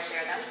before I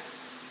share them.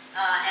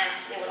 And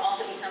it would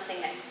also be something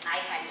that I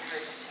hadn't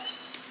heard before.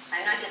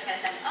 I'm not just going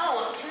to say, "Oh,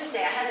 well,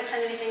 Tuesday, I haven't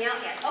sent anything out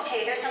yet.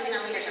 Okay, there's something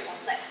on leadership. I'll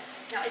click."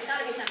 No, it's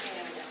got to be something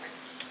new and different.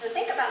 So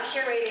think about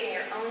curating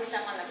your own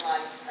stuff on the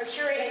blog or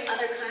curating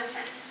other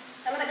content.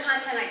 Some of the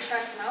content I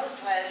trust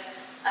most was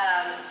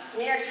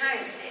New York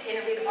Times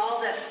interviewed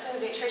all the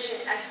food nutrition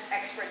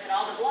experts at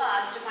all the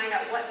blogs to find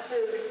out what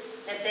food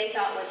that they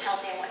thought was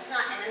healthy and what's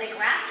not, and then they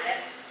graphed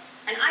it.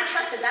 And I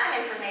trusted that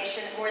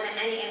information more than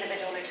any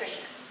individual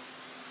nutritionist.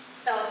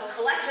 So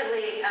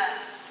collectively,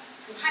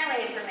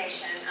 compiling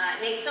information,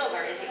 Nate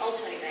Silver is the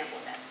ultimate example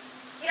of this.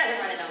 He doesn't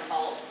run his own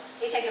polls.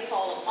 He takes a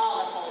poll of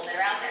all the polls that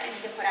are out there, and he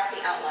can put out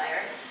the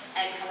outliers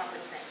and come up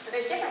with things. So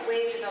there's different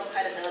ways to build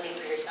credibility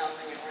for yourself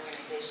and your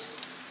organization.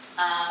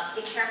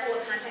 Be careful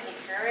what content you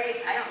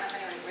curate. I don't know if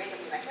anyone agrees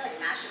with me, but I feel like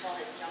Mashable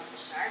has jumped the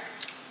shark.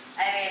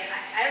 I mean,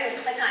 I don't even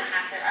click on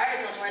half their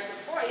articles, whereas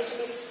before it used to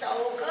be so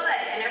good,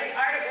 and every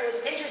article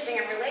was interesting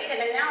and related,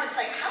 and now it's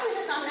like, how is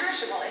this on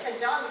Mashable? It's a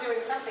dog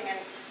doing something, and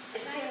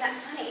it's not even that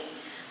funny.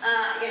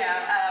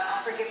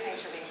 I'll forgive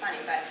things for being funny,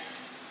 but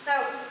so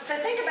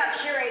think about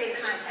curating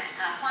content,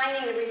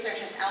 finding the research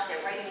that's out there,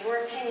 writing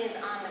your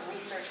opinions on the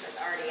research that's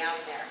already out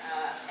there,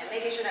 and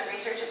making sure that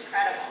research is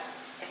credible.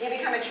 If you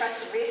become a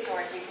trusted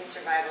resource, you can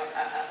survive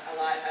a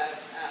lot of,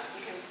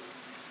 you can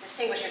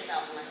distinguish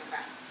yourself among the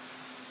crowd.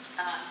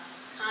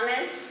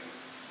 Comments,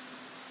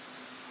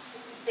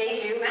 they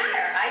do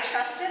matter. I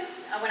trusted,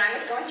 when I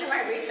was going through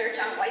my research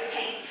on white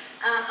paint,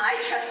 I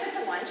trusted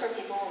the ones where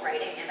people were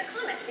writing in the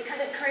comments because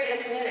it created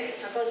a community.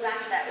 So it goes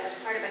back to that, it was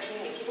part of a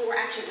community. People were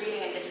actually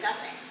reading and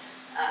discussing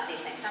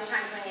these things.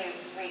 Sometimes when you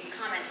read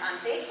comments on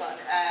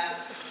Facebook,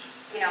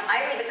 I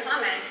read the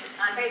comments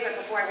on Facebook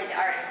before I read the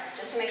article,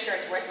 just to make sure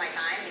it's worth my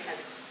time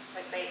because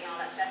clickbait and all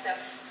that stuff. So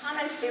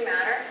comments do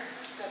matter.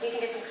 So if you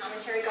can get some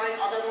commentary going,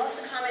 although most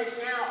of the comments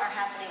now are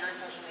happening on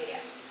social media.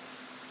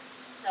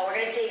 So we're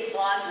going to see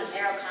blogs with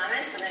 0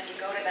 comments, but then if you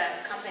go to the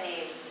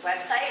company's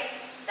website,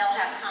 they'll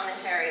have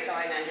commentary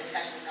going on,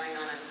 discussions going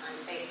on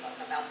Facebook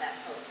about that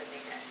post that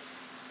they did.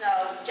 So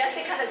just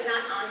because it's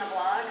not on the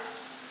blog,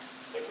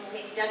 it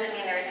doesn't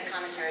mean there isn't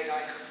commentary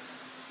going on.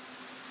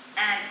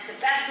 And the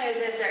best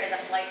news is there is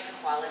a flight to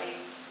quality.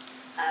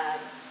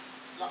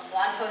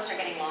 Blog posts are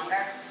getting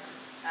longer.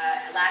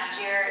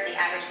 Last year, the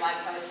average blog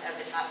post of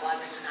the top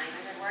bloggers was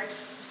 900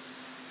 words.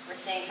 We're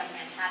seeing some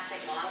fantastic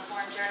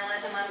long-form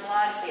journalism on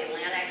blogs. The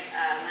Atlantic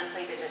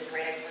Monthly did this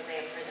great expose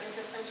of prison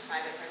systems,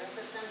 private prison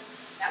systems.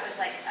 That was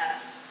like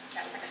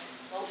a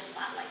slow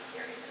spotlight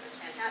series. It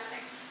was fantastic.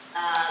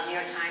 New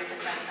York Times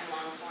has done some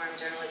long-form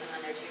journalism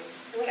on there too.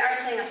 So we are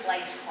seeing a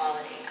flight to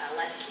quality,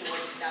 less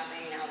keyword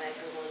stuffing now that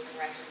Google is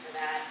corrected for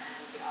that and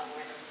the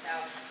algorithms. So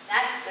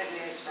that's good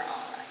news for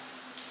all of us.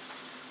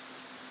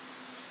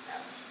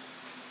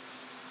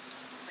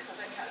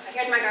 So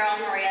here's my girl,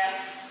 Maria.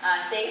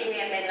 Saved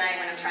me at midnight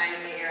when I'm trying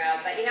to figure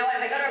out. But you know what?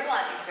 If I go to her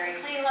blog, it's very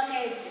clean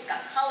looking. It's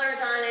got colors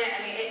on it. I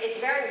mean,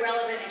 it's very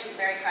relevant, and she's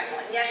very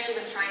credible. And yes, she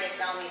was trying to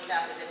sell me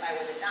stuff as if I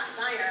was a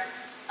designer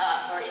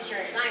or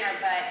interior designer,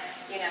 but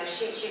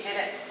she did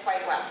it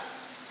quite well.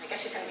 I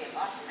guess she's going to be in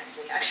Boston next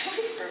week,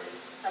 actually, for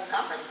some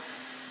conference.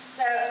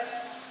 So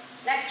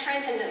next,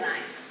 trends in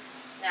design.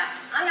 Now,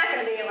 I'm not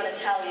going to be able to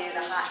tell you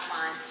the hot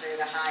fonts or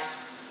the hot,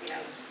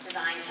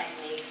 design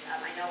techniques.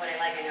 I know what I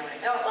like, I know what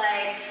I don't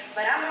like,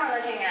 but I'm more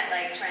looking at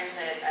trends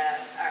that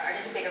are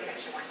just a bigger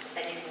picture ones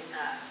that you can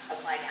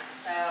apply down.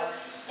 So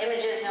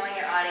images, knowing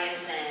your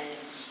audience, and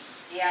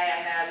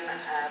DIFM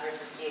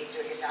versus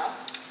do-it-yourself.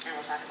 And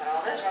we'll talk about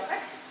all those real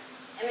quick.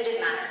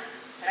 Images matter.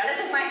 So now this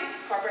is my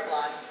corporate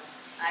blog.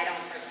 I don't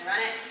personally run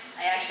it.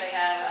 I actually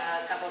have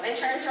a couple of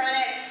interns run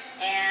it,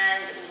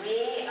 and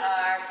we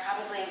are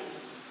probably,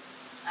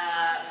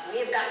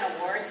 we have gotten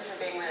awards for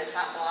being one of the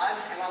top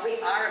blogs, and while we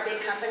are a big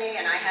company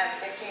and I have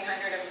 1,500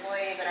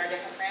 employees at our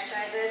different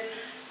franchises,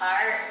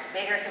 our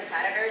bigger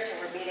competitors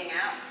who we're beating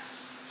out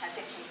have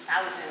 15,000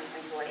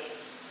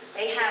 employees.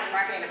 They have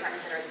marketing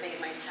departments that are as big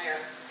as my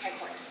entire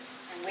headquarters,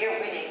 and we're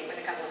winning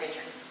with a couple of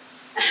interns.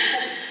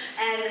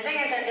 And the thing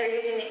is that they're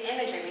using the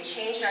imagery. We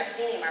changed our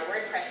theme, our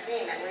WordPress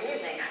theme that we're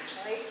using,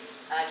 actually.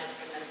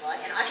 Just give another blog.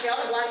 And actually, all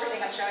the blogs I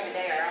think I'm showing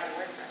today are on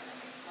WordPress, I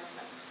think, most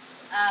of them.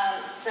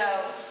 So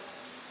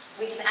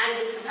we just added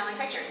these compelling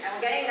pictures. And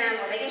we're getting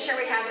them, we're making sure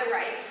we have the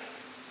rights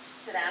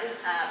to them.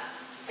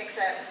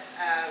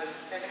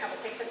 There's a couple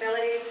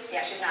Pixability.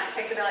 Yeah, she's not.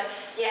 Pixability.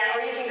 Yeah,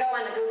 or you can go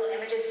on the Google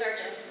Images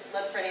search and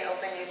look for the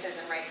open uses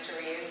and rights to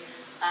reuse.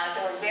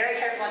 So we're very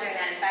careful doing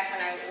that. In fact,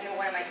 when I knew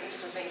one of my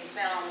speeches was being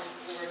filmed,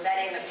 we were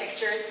vetting the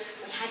pictures.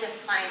 We had to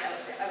find out,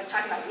 I was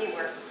talking about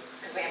WeWork,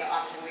 because we have an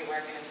office in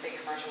WeWork, and it's a big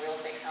commercial real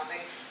estate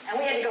topic. And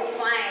we had to go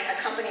find a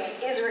company in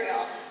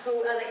Israel who,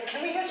 like,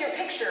 can we use your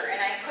picture?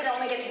 And I could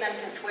only get to them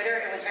through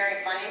Twitter. It was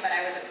very funny, but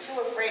I was too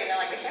afraid. And they're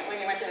like, I can't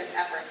believe you went through this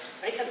effort.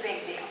 But it's a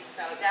big deal.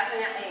 So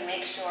definitely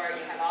make sure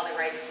you have all the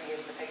rights to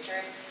use the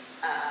pictures.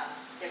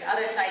 There's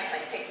other sites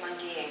like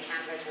PicMonkey and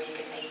Canvas where you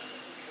can make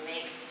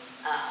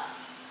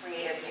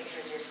creative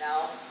pictures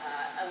yourself.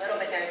 A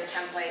little bit, there's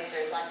templates,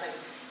 there's lots of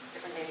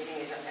different things you can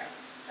use up there.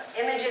 So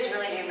images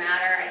really do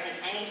matter. I think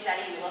any study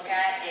you look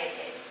at,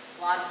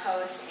 blog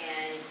posts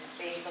and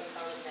Facebook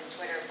posts and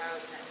Twitter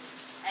posts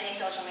and any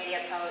social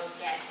media posts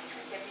get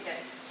between 50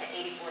 to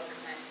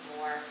 84%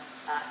 more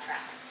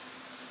traffic.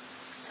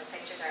 So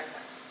pictures are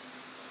important.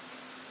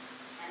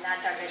 And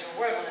that's our visual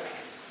world we're living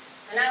in.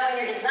 So now when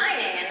you're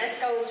designing, and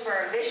this goes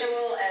for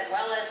visual as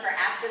well as for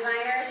app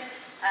designers,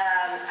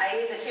 I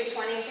use the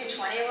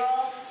 220-220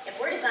 rule.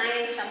 If we're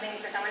designing something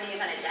for someone to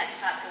use on a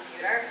desktop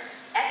computer,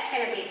 that's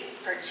going to be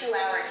for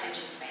 2-hour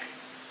attention span.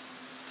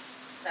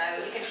 So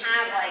you can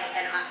have like,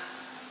 and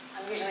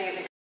I'm usually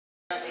using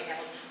real estate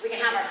examples, we can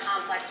have our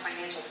complex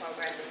financial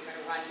programs that you're going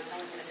to run, because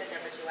someone's going to sit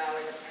there for 2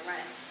 hours and run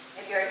it.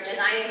 If you're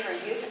designing for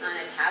use on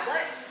a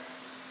tablet,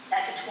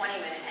 that's a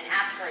 20-minute, an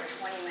app for a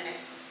 20-minute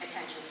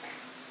attention span.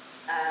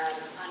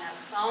 On a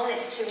phone,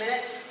 it's 2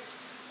 minutes.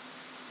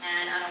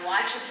 And on a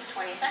watch, it's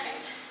 20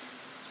 seconds.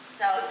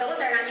 So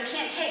those are not, you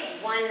can't take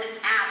one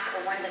app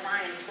or one design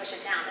and squish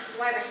it down. This is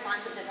why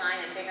responsive design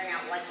and figuring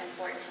out what's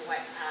important to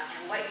what,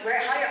 and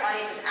how your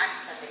audience is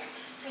accessing it.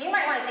 So you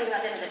might want to think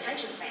about this as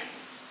attention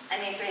spans. I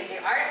mean, for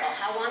the article,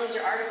 how long is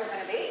your article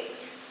going to be?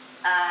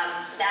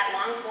 That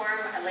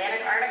long-form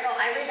Atlantic article,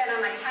 I read that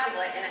on my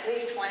tablet in at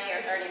least 20 or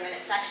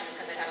 30-minute sections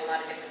because it had a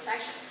lot of different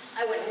sections.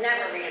 I would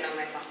never read it on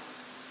my phone.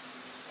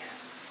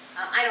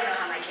 I don't know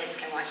how my kids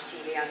can watch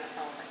TV on the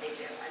phone, but they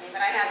do. I mean,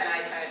 but I have an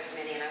iPad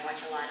mini and I watch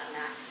a lot on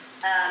that.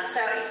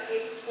 So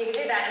you can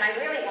do that, and I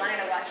really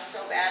wanted to watch so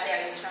badly.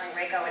 I was just telling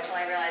Reiko until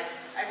I realized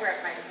I wear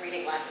my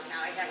reading glasses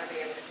now. I'd never be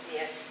able to see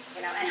it,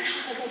 and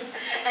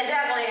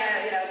definitely,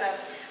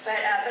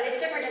 but it's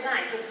different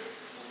design. So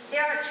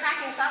there are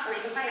tracking software.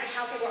 You can find out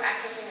how people are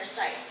accessing your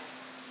site.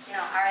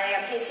 Are they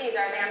on PCs?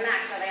 Are they on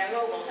Macs? Are they on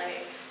mobiles? I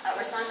mean,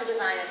 responsive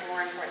design is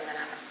more important than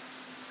ever.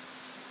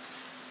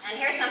 And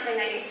here's something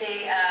that you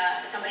see,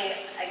 somebody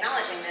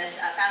acknowledging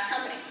this, Fast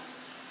Company.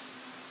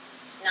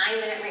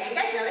 9-minute read. Have you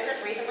guys noticed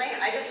this recently?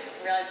 I just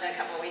realized it a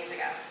couple of weeks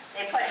ago.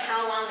 They put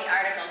how long the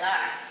articles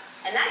are.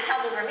 And that's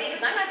helpful for me,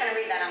 because I'm not going to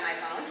read that on my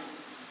phone.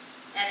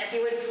 And if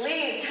you would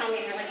please tell me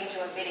if you're linking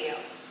to a video.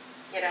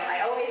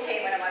 I always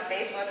hate when I'm on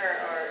Facebook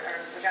or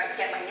I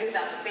get my news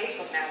off of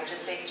Facebook now, which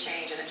is a big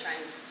change in a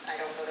trend. I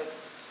don't go to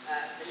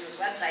the news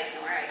websites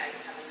nor I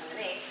have them come to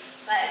me.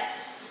 But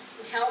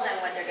tell them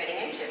what they're getting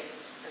into,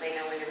 so they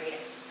know when to read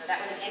it. So that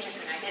was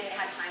interesting. I didn't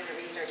have time to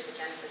research the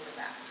genesis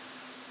of that.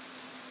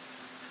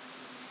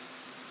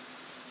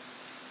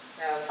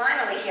 So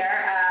finally here,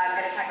 I'm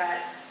going to talk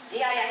about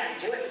DIF and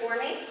do it for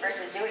me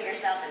versus do it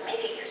yourself and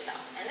make it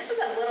yourself. And this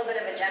is a little bit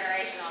of a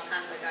generational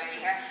conflict going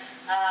on here.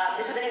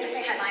 This was an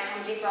interesting headline.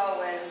 Home Depot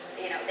was,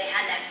 they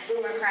had that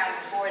boomer crowd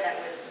before that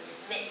was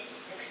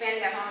expanding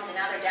their homes, and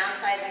now they're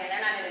downsizing, and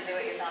they're not into do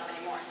it yourself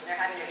anymore. So they're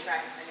having to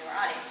attract a newer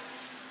audience.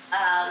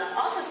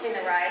 We've also seen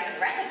the rise of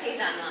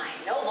recipes online.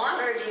 No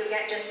longer do you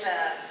get just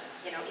a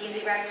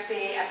easy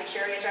recipe,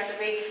 Epicurious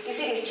recipe. You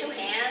see these two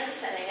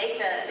hands, and they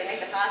make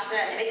the pasta,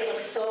 and they make it look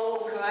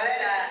so good.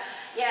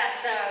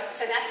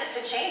 So that's just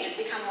a change.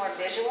 It's become more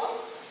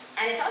visual,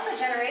 and it's also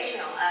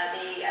generational.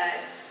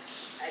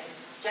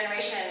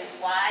 Generation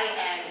Y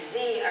and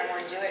Z are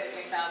more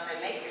do-it-yourself than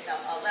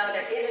make-it-yourself. Although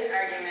there is an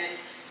argument.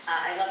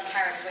 I love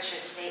Kara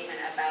Swisher's statement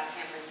about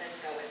San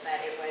Francisco, was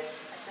that it was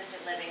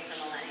assisted living for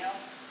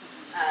millennials.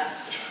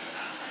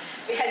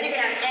 Because you can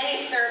have any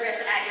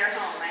service at your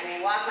home. I mean,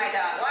 walk my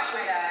dog, wash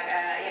my dog,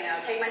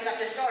 take my stuff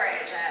to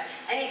storage,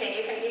 anything.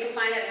 You can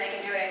find it and they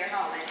can do it in your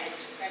home. And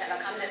it's going to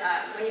come to,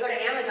 when you go to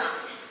Amazon,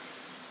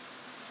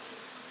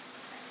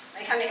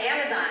 When you come to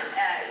Amazon,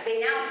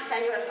 they now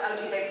send you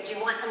do you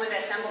want someone to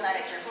assemble that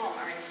at your home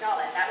or install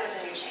it? That was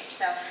a new change.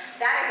 So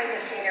that I think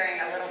is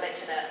catering a little bit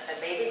to the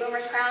baby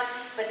boomers crowd.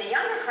 But the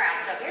younger crowd,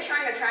 so if you're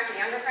trying to attract a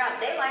younger crowd,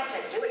 they like to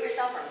do it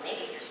yourself or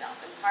make it yourself.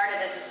 And part of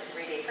this is the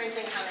 3D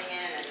printing coming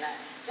in and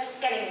just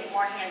getting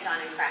more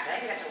hands-on and crafted. I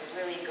think that's a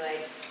really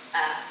good,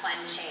 fun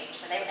change.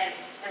 So and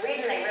the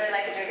reason they really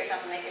like to do it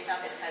yourself and make it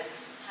yourself is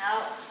because how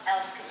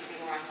else could you be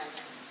more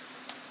authentic?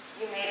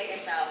 You made it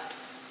yourself.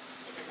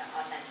 It's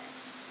authentic.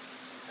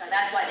 So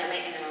that's why they're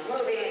making their own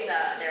movies.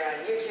 They're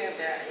on YouTube.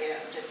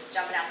 They're just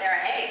jumping out there.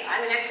 Hey,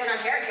 I'm an expert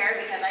on hair care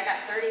because I got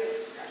 3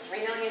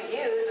 million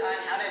views on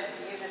how to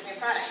use this new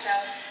product. So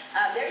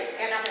they're just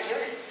getting out there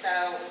doing it. So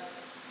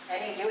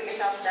any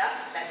do-it-yourself stuff,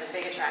 that's a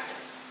big attractor.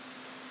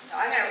 So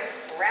I'm going to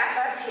wrap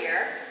up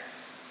here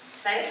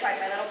because I just find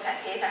my little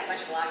pet peeves. I have a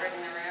bunch of bloggers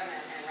in the room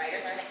and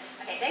writers and everything.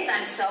 Okay, things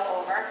I'm so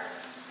over,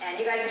 and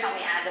you guys can help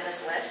me add to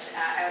this list.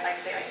 I would like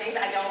to say things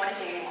I don't want to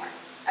see anymore.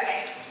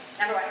 Okay,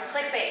 number 1,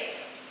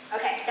 clickbait.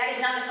 Okay, that is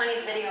not the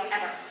funniest video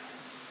ever.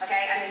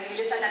 Okay, I mean, you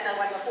just said that the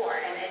one before,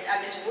 and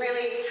I'm just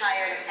really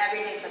tired of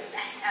everything's the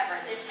best ever,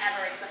 it's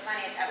the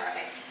funniest ever.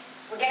 Okay,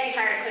 we're getting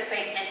tired of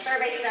clickbait, and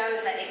survey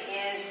shows that it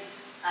is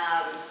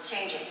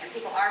changing, and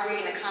people are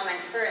reading the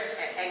comments first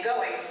and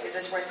going, is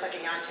this worth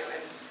clicking onto?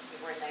 And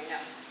people are saying no.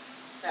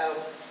 So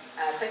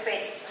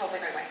clickbait's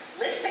hopefully going away.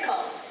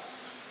 Listicles.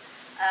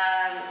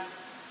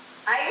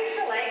 I used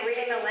to like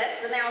reading the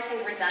lists, then they all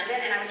seemed redundant,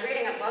 and I was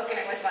reading a book, and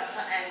it was about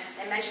and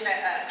it mentioned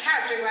a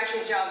character who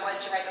actually his job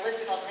was to write the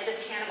listicles, and they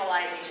just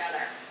cannibalize each other.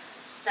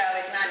 So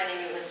it's not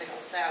any new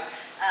listicles. So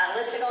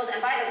listicles,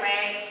 and by the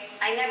way,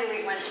 I never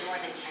read ones with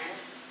more than 10.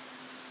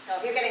 So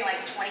if you're getting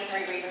like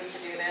 23 reasons to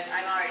do this,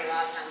 I'm already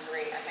lost on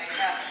 3, okay?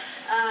 So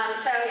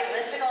yeah,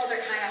 listicles are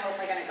kind of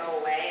hopefully going to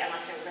go away,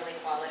 unless they're really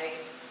quality.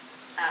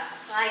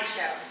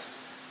 Slideshows.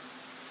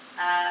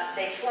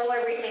 They slow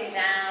everything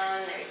down,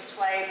 they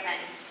swipe,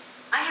 and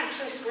I have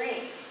 2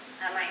 screens.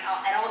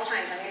 At all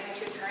times, I'm using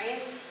 2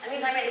 screens. That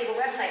means I might leave a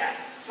website up.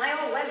 My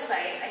old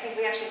website, I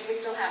think we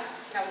still have,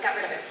 no, we got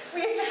rid of it.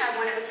 We used to have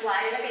one, it would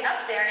slide, and it'd be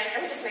up there, and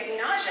it would just make me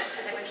nauseous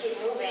because it would keep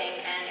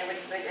moving, and it would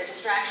be a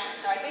distraction.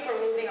 So I think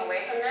we're moving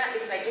away from that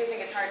because I do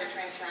think it's hard to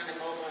transfer onto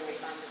mobile and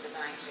responsive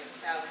design too.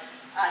 So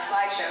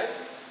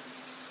slideshows.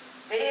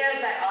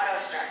 Videos that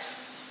auto-start.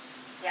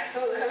 Yeah,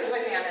 who's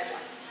with me on this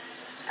one?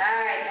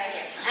 All right, thank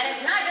you. And it's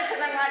not just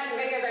because I'm watching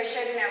videos I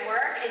shouldn't at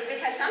work. It's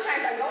because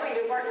sometimes I'm going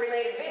to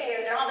work-related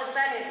videos, and all of a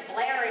sudden it's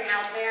blaring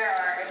out there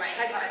or in my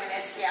headphone. I mean,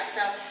 yeah. So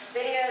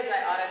videos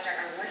that auto-start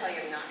are really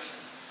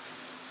obnoxious.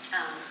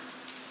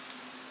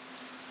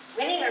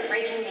 Winning or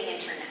breaking the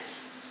internet.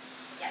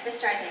 Yeah, this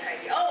drives me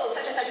crazy. Oh,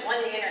 such and such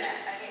won the internet.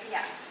 I mean,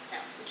 yeah,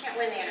 no, you can't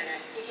win the internet.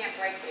 You can't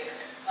break the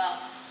internet.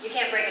 Well, you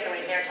can't break it the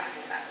way they're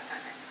talking about with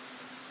content.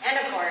 And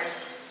of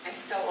course, I'm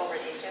so over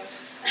these 2.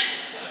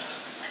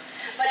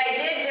 But I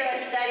did do a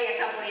study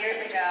a couple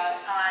years ago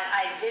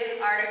I did an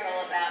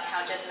article about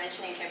how just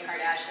mentioning Kim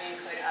Kardashian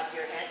could up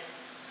your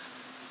hits.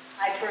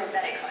 I proved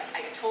that it could.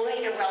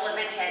 Totally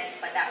irrelevant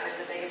hits, but that was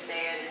the biggest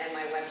day in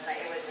my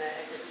website. It was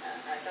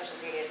a social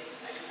media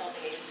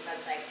consulting agency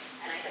website.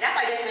 And I said, if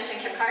I just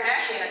mentioned Kim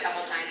Kardashian a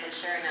couple times, and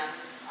sure enough,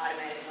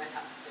 automatically went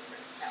up.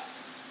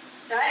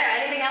 So I don't know,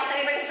 anything else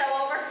anybody's so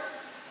over?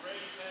 Gray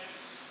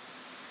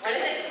text. What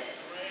is it?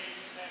 Gray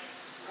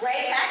text.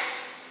 Gray text?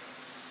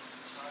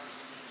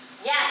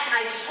 Yes,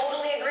 I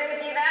totally agree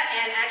with you that,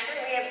 and actually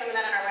we have some of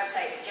that on our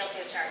website,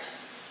 guilty as charged.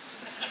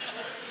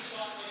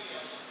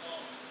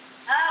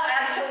 Oh,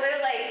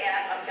 absolutely.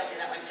 Yeah, I'm guilty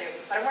of that one too,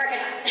 but I'm working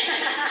on it.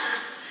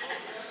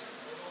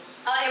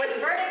 It was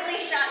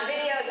vertically shot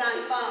videos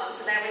on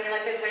phones, so that when you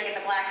look this way, you get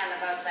the black on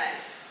both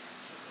sides.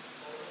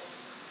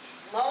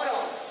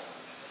 Modals.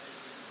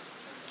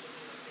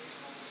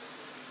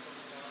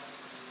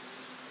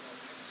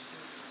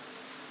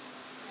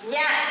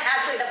 Yes,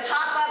 absolutely. The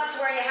pop-ups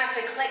where you have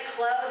to click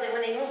close, and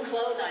when they move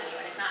close on you,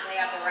 and it's not in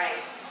the upper right.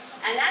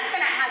 And that's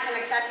going to have some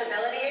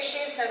accessibility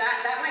issues, so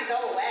that might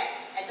go away.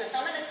 And so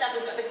some of the stuff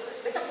is,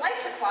 it's a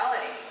flight to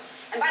quality.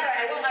 And by the way,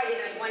 I will argue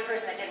there's one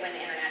person that did win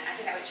the internet. I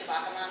think that was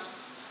Chewbacca Mom.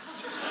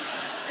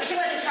 She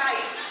wasn't trying.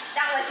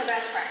 That was the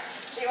best part.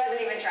 She wasn't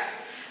even trying.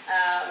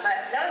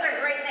 But those are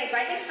great things.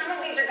 But I think some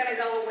of these are going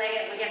to go away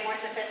as we get more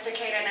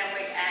sophisticated,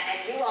 and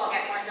you all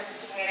get more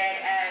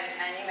sophisticated,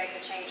 and you make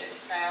the changes.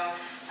 So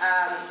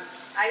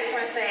I just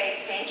want to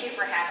say thank you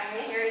for having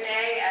me here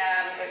today.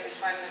 It was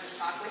fun to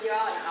talk with you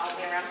all, and I'll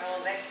be around for a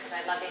little bit because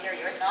I'd love to hear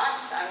your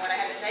thoughts on what I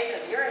have to say,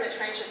 because you're in the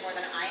trenches more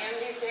than I am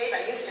these days.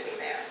 I used to be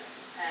there,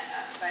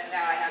 but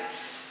now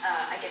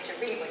I get to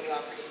read what you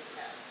all produce.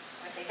 So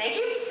I want to say thank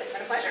you. It's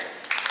been a pleasure.